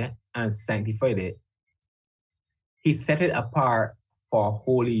seventh day and sanctified it. He set it apart for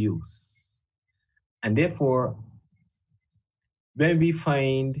holy use. And therefore, when we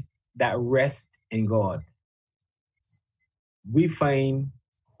find that rest in God, we find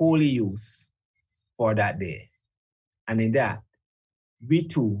holy use for that day. And in that, we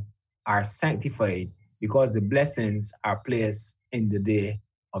too are sanctified because the blessings are placed in the day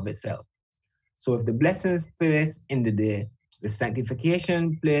of itself. So if the blessings placed in the day, the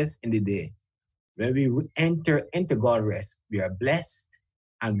sanctification placed in the day, when we enter into God's rest, we are blessed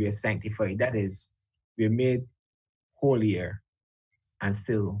and we are sanctified. That is, we are made holier and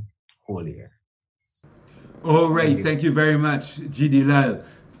still holier. All right, thank you very much, G. Delal.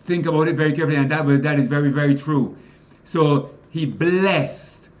 Think about it very carefully, and that is very, very true. So he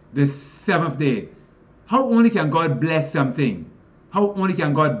blessed the seventh day. How only can God bless something? How only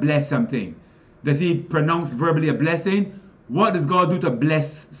can God bless something? Does he pronounce verbally a blessing? What does God do to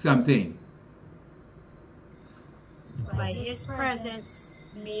bless something? By his presence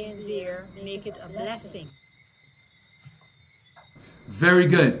being there, make it a blessing. Very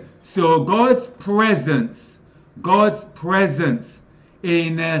good. So God's presence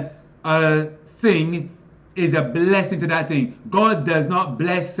in a thing is a blessing to that thing. God does not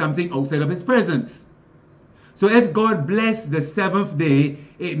bless something outside of his presence. So if God blessed the seventh day,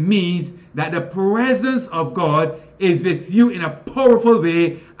 it means that the presence of God is with you in a powerful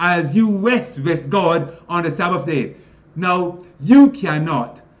way as you rest with God on the Sabbath day. Now, you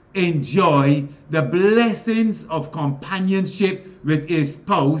cannot enjoy the blessings of companionship with a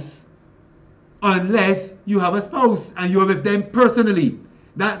spouse unless you have a spouse and you're with them personally.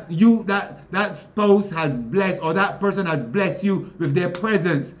 That spouse has blessed, or that person has blessed you with their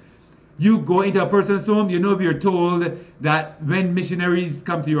presence. You go into a person's home, we are told that when missionaries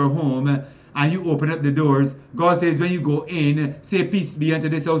come to your home and you open up the doors, God says when you go in, say peace be unto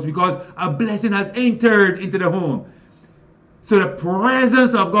this house, because a blessing has entered into the home. So the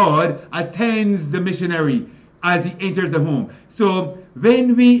presence of God attends the missionary as he enters the home. So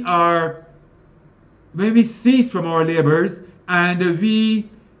when we cease from our labors and we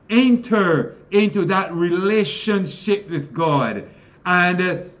enter into that relationship with God,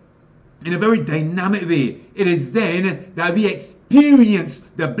 and in a very dynamic way, it is then that we experience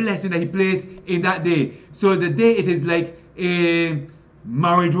the blessing that he placed in that day. So the day, it is like a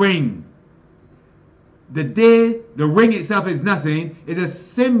married ring. The day, the ring itself is nothing. It's a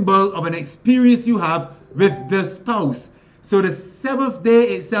symbol of an experience you have with the spouse. So the seventh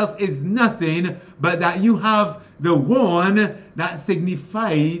day itself is nothing, but that you have the one that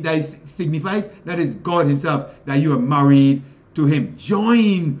signifies that is God himself, that you are married to him,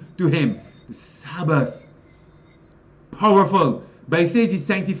 joined to him. The Sabbath, powerful. But he says he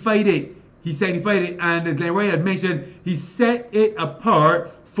sanctified it. He sanctified it, and as Glenroy had mentioned, he set it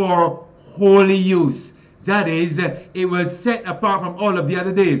apart for holy use. That is, it was set apart from all of the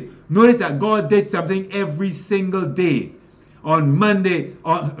other days. Notice that God did something every single day. On Monday,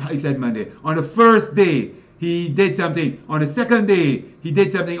 on the first day, he did something. On the second day, he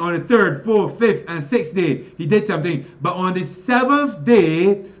did something. On the third, fourth, fifth, and sixth day, he did something. But on the seventh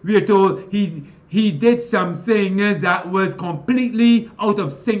day, we are told he did something that was completely out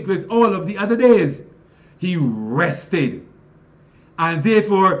of sync with all of the other days. He rested. And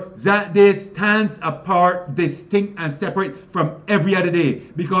therefore, that day stands apart, distinct, and separate from every other day,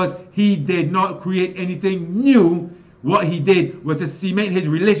 because he did not create anything new. What he did was to cement his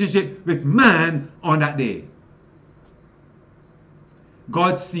relationship with man on that day.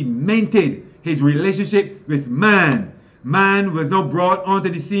 God cemented his relationship with man. Man was now brought onto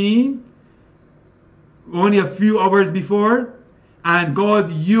the scene only a few hours before, and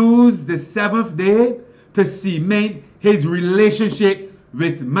God used the seventh day to cement his relationship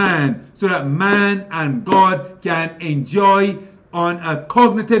with man, so that man and God can enjoy on a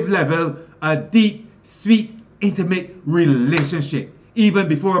cognitive level a deep, sweet, intimate relationship, even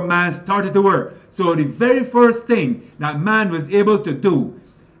before man started to work. So the very first thing that man was able to do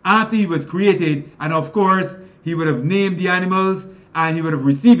after he was created, and of course he would have named the animals and he would have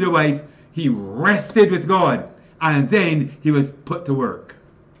received a wife, he rested with God, and then he was put to work.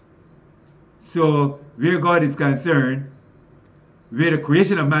 So where God is concerned, where the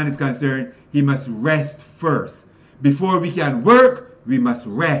creation of man is concerned, he must rest first. Before we can work, we must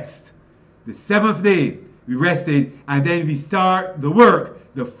rest. The seventh day, we rested, and then we start the work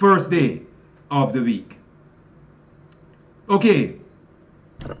the first day of the week. Okay.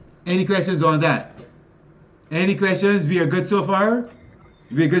 Any questions on that? Any questions? We are good so far?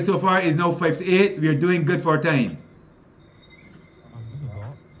 We are good so far. It's now 5 to 8. We are doing good for time.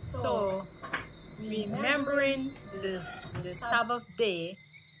 So, remembering the Sabbath day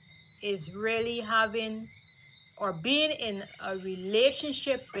is really having or being in a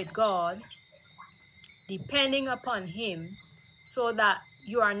relationship with God, depending upon Him, so that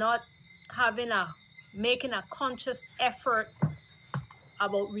you are not making a conscious effort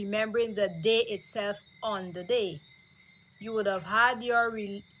about remembering the day itself on the day. You would have had your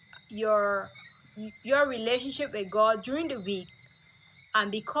relationship with God during the week,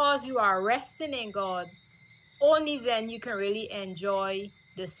 and because you are resting in God, only then you can really enjoy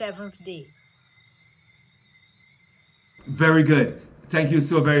the seventh day. Very good. Thank you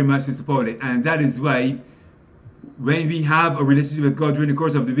so very much, Sister Pauline. And that is why when we have a relationship with God during the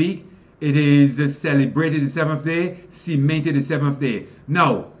course of the week, it is celebrated the seventh day, cemented the seventh day.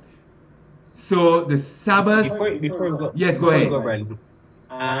 Now, so the Sabbath. Before you go, yes, go ahead. Bradley.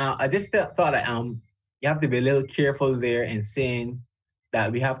 I just thought that you have to be a little careful there in saying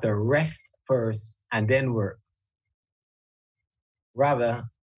that we have to rest first and then work. Rather,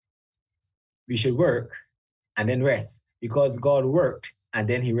 we should work and then rest, because God worked and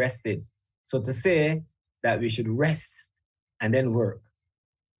then He rested. So to say that we should rest and then work,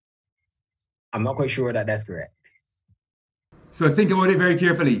 I'm not quite sure that that's correct. So think about it very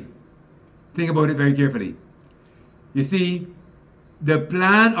carefully. Think about it very carefully. You see, the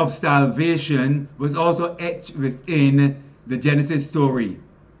plan of salvation was also etched within the Genesis story.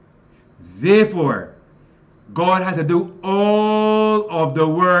 Therefore, God had to do all of the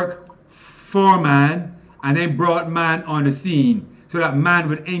work for man and then brought man on the scene so that man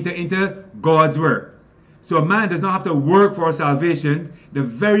would enter into God's work. So man does not have to work for salvation. The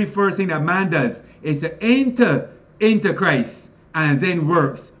very first thing that man does is to enter into Christ, and then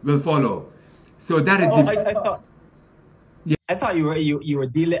works will follow. So that is I thought you were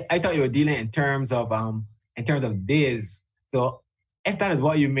dealing in terms of days. So if that is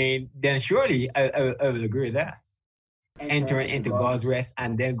what you mean, then surely I would agree with that. Entering into God's rest,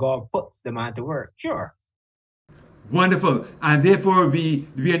 and then God puts the man to work. Sure. Wonderful. And therefore we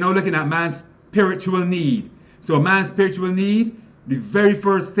are now looking at man's spiritual need. So man's spiritual need, the very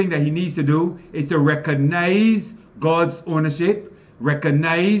first thing that he needs to do is to recognize God's ownership,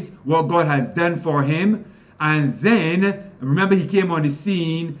 recognize what God has done for him, and then remember he came on the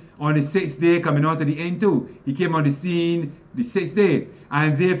scene on the sixth day, coming on to the end too. He came on the scene the sixth day.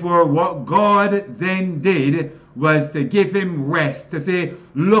 And therefore what God then did was to give him rest, to say,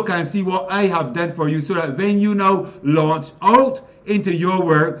 look and see what I have done for you, so that when you now launch out into your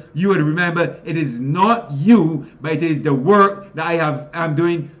work, you would remember it is not you, but it is the work that I'm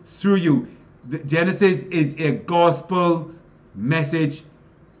doing through you. The Genesis is a gospel message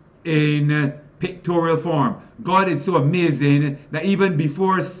in pictorial form. God is so amazing that even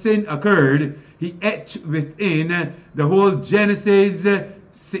before sin occurred, he etched within the whole Genesis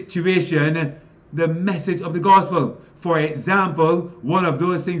situation the message of the gospel. For example, one of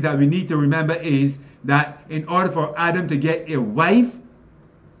those things that we need to remember is that in order for Adam to get a wife,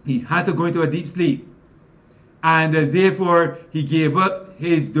 he had to go into a deep sleep. And therefore, he gave up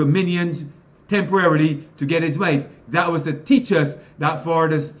his dominion temporarily to get his wife. That was to teach us that for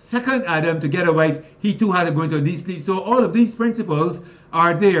the second Adam to get a wife, he too had to go into a deep sleep. So all of these principles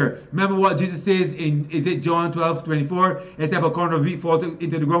are there. Remember what Jesus says in, is it John 12:24? Except a corner of wheat fall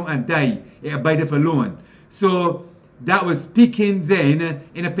into the ground and die, it abideth alone. So that was speaking then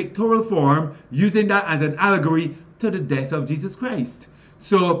in a pictorial form, using that as an allegory to the death of Jesus Christ.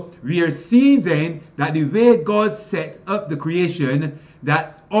 So we are seeing then that the way God set up the creation,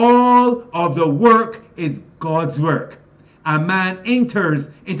 that all of the work is God's work. A man enters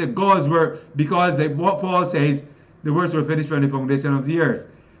into God's work because what Paul says, the works were finished from the foundation of the earth.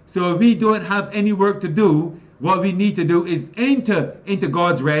 So we don't have any work to do. What we need to do is enter into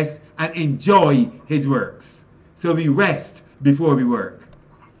God's rest and enjoy his works. So we rest before we work.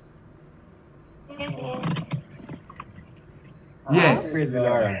 Yes. Praise the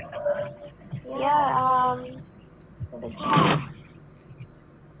Lord. Yeah, the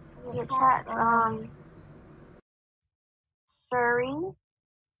chat, Shireen.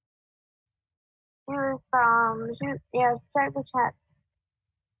 Check the chat.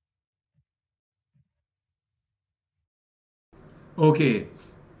 Okay.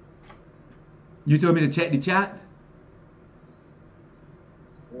 You told me to check the chat?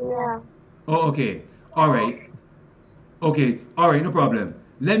 Oh, okay. All right. Okay. All right. No problem.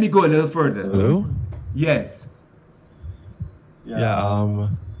 Let me go a little further. Hello? Yes. Yeah,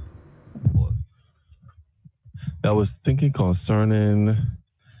 I was thinking concerning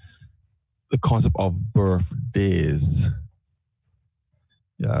the concept of birthdays.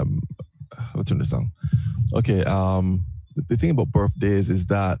 Yeah, I'll turn this on. Okay, the thing about birthdays is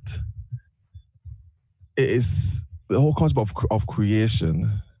that it is the whole concept of creation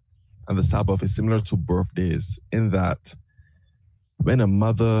and the Sabbath is similar to birthdays in that when a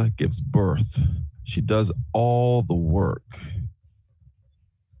mother gives birth, she does all the work.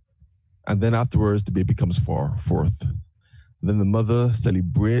 And then afterwards, the baby comes forth. Then the mother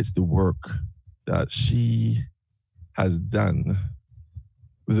celebrates the work that she has done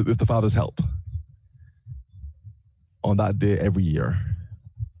with the father's help on that day every year.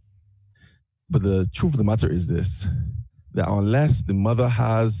 But the truth of the matter is this, that unless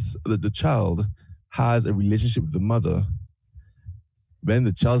the child has a relationship with the mother, when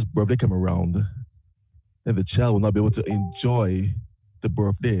the child's birthday comes around, then the child will not be able to enjoy the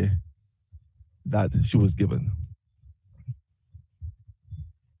birthday that she was given.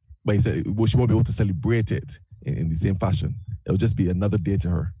 But he said, well, she won't be able to celebrate it in the same fashion. It'll just be another day to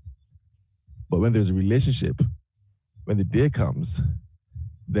her. But when there's a relationship, when the day comes,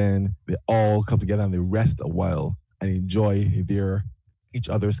 then they all come together and they rest a while and enjoy each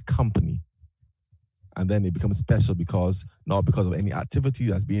other's company. And then it becomes special not because of any activity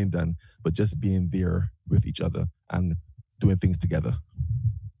that's being done, but just being there with each other and doing things together.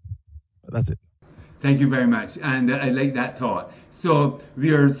 That's it. Thank you very much. And I like that thought. So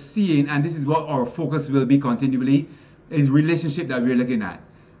we are seeing, and this is what our focus will be continually, is relationship that we're looking at.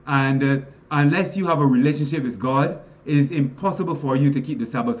 And unless you have a relationship with God, it is impossible for you to keep the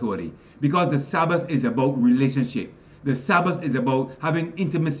Sabbath holy. Because the Sabbath is about relationship. The Sabbath is about having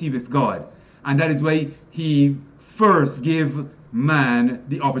intimacy with God. And that is why he first gave man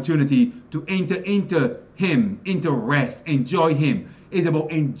the opportunity to enter into him, into rest, enjoy him. It's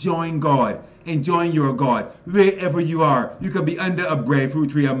about enjoying God, enjoying your God. Wherever you are, you can be under a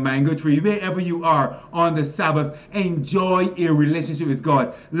breadfruit tree, a mango tree, wherever you are on the Sabbath, enjoy a relationship with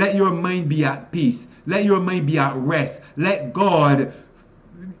God. Let your mind be at peace. Let your mind be at rest. Let God,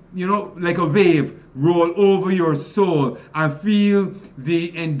 like a wave, roll over your soul and feel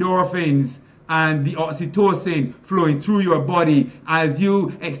the endorphins and the oxytocin flowing through your body as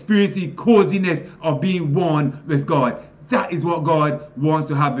you experience the coziness of being one with God. That is what God wants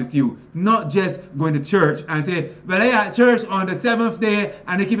to have with you. Not just going to church and say, well, I at church on the 7th day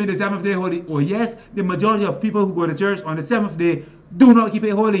and they keep the 7th day holy. Oh yes, the majority of people who go to church on the 7th day do not keep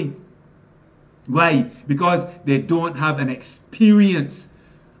it holy. Why? Because they don't have an experience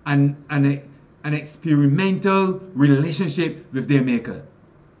and an experimental relationship with their Maker.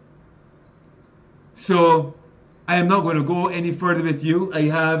 So I am not going to go any further with you. I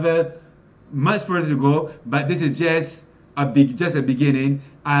have much further to go, but this is just a beginning,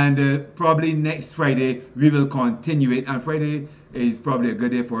 and probably next Friday we will continue it, and Friday is probably a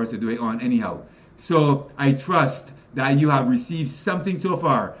good day for us to do it on anyhow. So I trust that you have received something so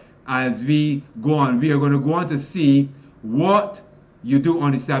far. As we go on, we are going to go on to see what you do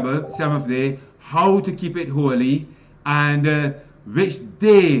on the Sabbath day, how to keep it holy, and which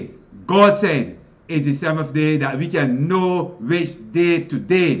day God said is the 7th day, that we can know which day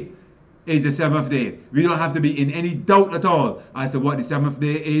today is the 7th day. We don't have to be in any doubt at all as to what the 7th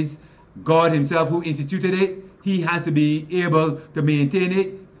day is. God himself, who instituted it, he has to be able to maintain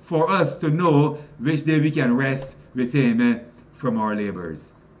it for us to know which day we can rest with him from our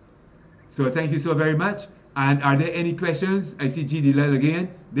labors. So thank you so very much. And are there any questions? I see G. Dillard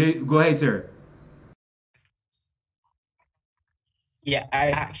again. Go ahead, sir. Yeah,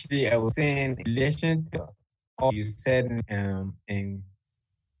 I was saying in relation to all you said in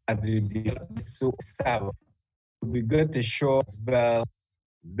as we develop this Sabbath, it would be good to show as well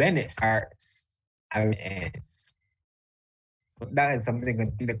when it starts and when it ends. So that is something to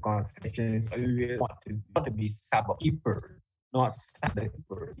take into consideration. So you want to be Sabbath keepers, not Sabbath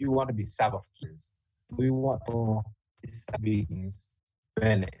keepers. You want to be Sabbath keepers. We want to be Sabbath beings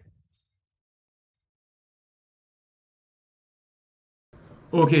when it ends.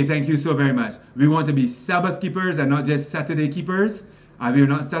 Okay, thank you so very much. We want to be Sabbath keepers and not just Saturday keepers. We're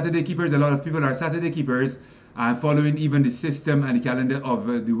not Saturday keepers. A lot of people are Saturday keepers, following even the system and the calendar of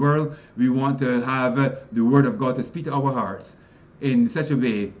the world. We want to have the Word of God to speak to our hearts in such a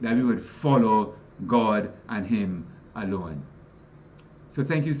way that we would follow God and Him alone. So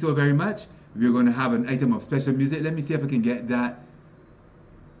thank you so very much. We're going to have an item of special music. Let me see if I can get that.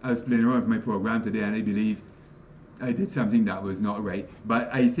 I was playing around with my program today, and I believe I did something that was not right. But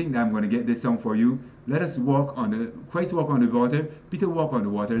I think that I'm going to get this song for you. Let us walk on the, Christ walk on the water, Peter walk on the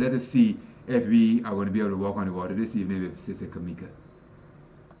water. Let us see if we are going to be able to walk on the water this evening with Sister Kamika.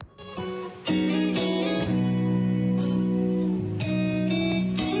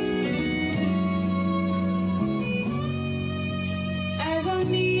 As I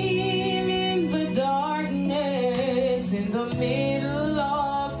kneel in the darkness, in the middle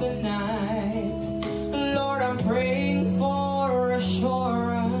of the night, Lord, I'm praying for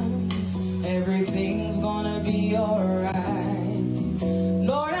assurance. Everything's gonna be alright.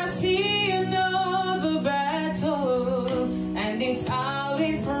 Lord, I see another battle, and it's out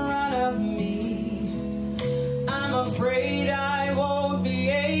in front of me. I'm afraid I won't be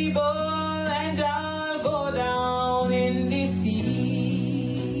able, and I'll go down in defeat.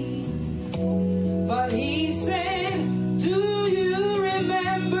 But he said, do you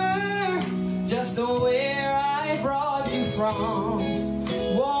remember just where I brought you from?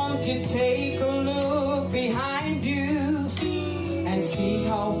 Won't you take a look behind you and see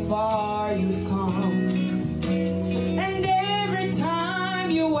how far you've come? And every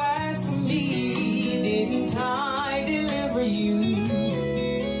time you ask me, didn't I deliver you?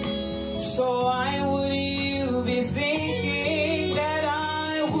 So why would you be thinking that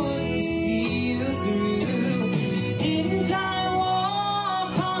I wouldn't see you through? Didn't I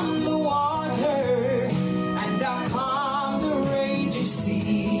walk on the water and I calmed the raging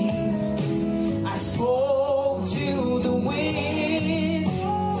seas? I spoke to the wind,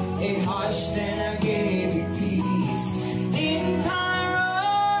 it hushed and I gave you peace. Didn't I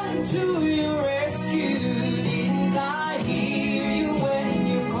run to your rescue? Didn't I hear you when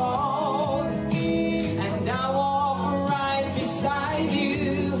you called? And I walk right beside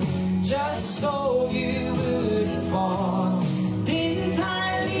you just so you wouldn't fall. Didn't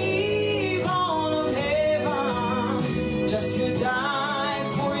I leave all of heaven just to die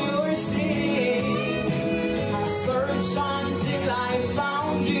for your sins? I searched until I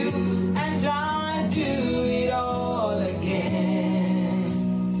found you, and I do it all again.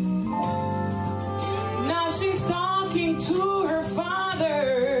 Now she's talking to her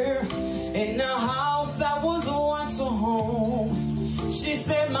father in a house that was once a home. She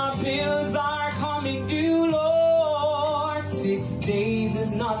said, my bills are coming due, Lord. 6 days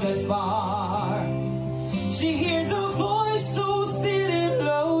is not that far. She hears a voice so still and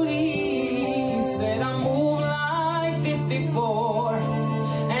lowly, said, I moved like this before,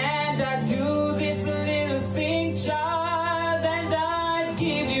 and I do this little thing, child, and I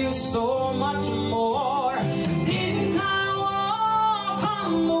give you so much more. Didn't I walk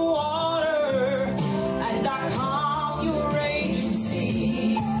on the water and I calm your raging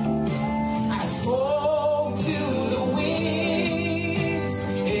seas? I spoke to the winds,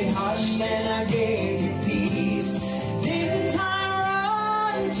 it hushed and I gave you peace. Didn't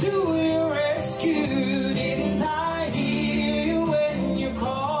I run to your rescue? Didn't I hear you when you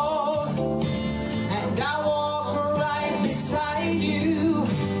called? And I walk right beside you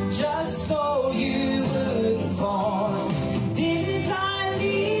just so you wouldn't fall. Didn't I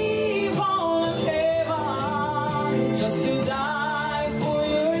leave all of heaven just to die for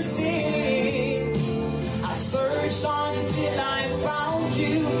your sins? I searched until I found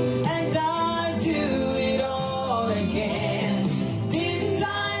you, and I do it all again. Didn't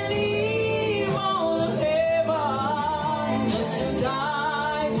I leave all of heaven just to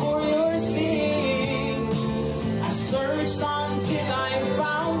die for your sins? I searched until I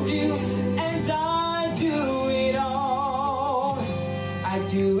found you, and I do it all. I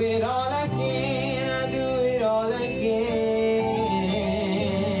do it all again. I do it all again.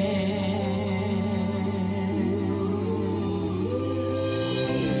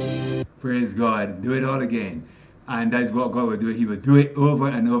 Praise God. Do it all again. And that's what God will do. He will do it over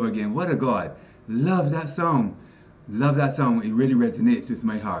and over again. What a God. Love that song. Love that song. It really resonates with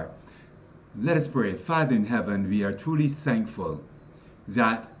my heart. Let us pray. Father in heaven, we are truly thankful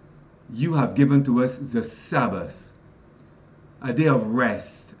that you have given to us the Sabbath, a day of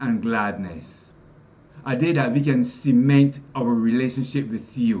rest and gladness, a day that we can cement our relationship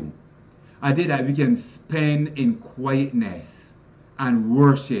with you, a day that we can spend in quietness and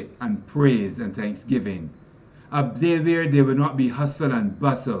worship and praise and thanksgiving, a day where there will not be hustle and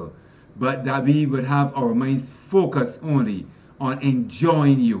bustle, but that we would have our minds focused only on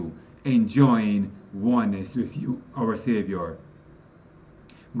enjoying you, enjoying oneness with you, our Savior.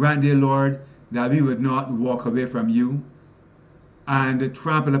 Grant, dear Lord, that we would not walk away from you and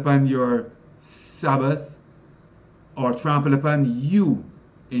trample upon your Sabbath or trample upon you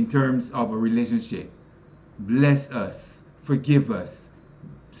in terms of a relationship. Bless us, forgive us,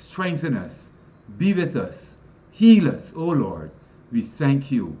 strengthen us, be with us, Heal us, O Lord. We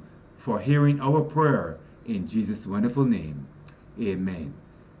thank you for hearing our prayer in Jesus' wonderful name. Amen.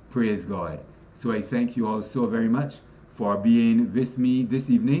 Praise God. So I thank you all so very much for being with me this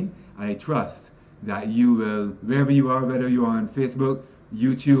evening. I trust that you will, wherever you are, whether you're on Facebook,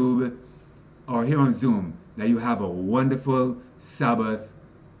 YouTube, or here on Zoom, that you have a wonderful Sabbath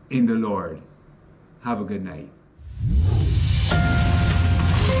in the Lord. Have a good night.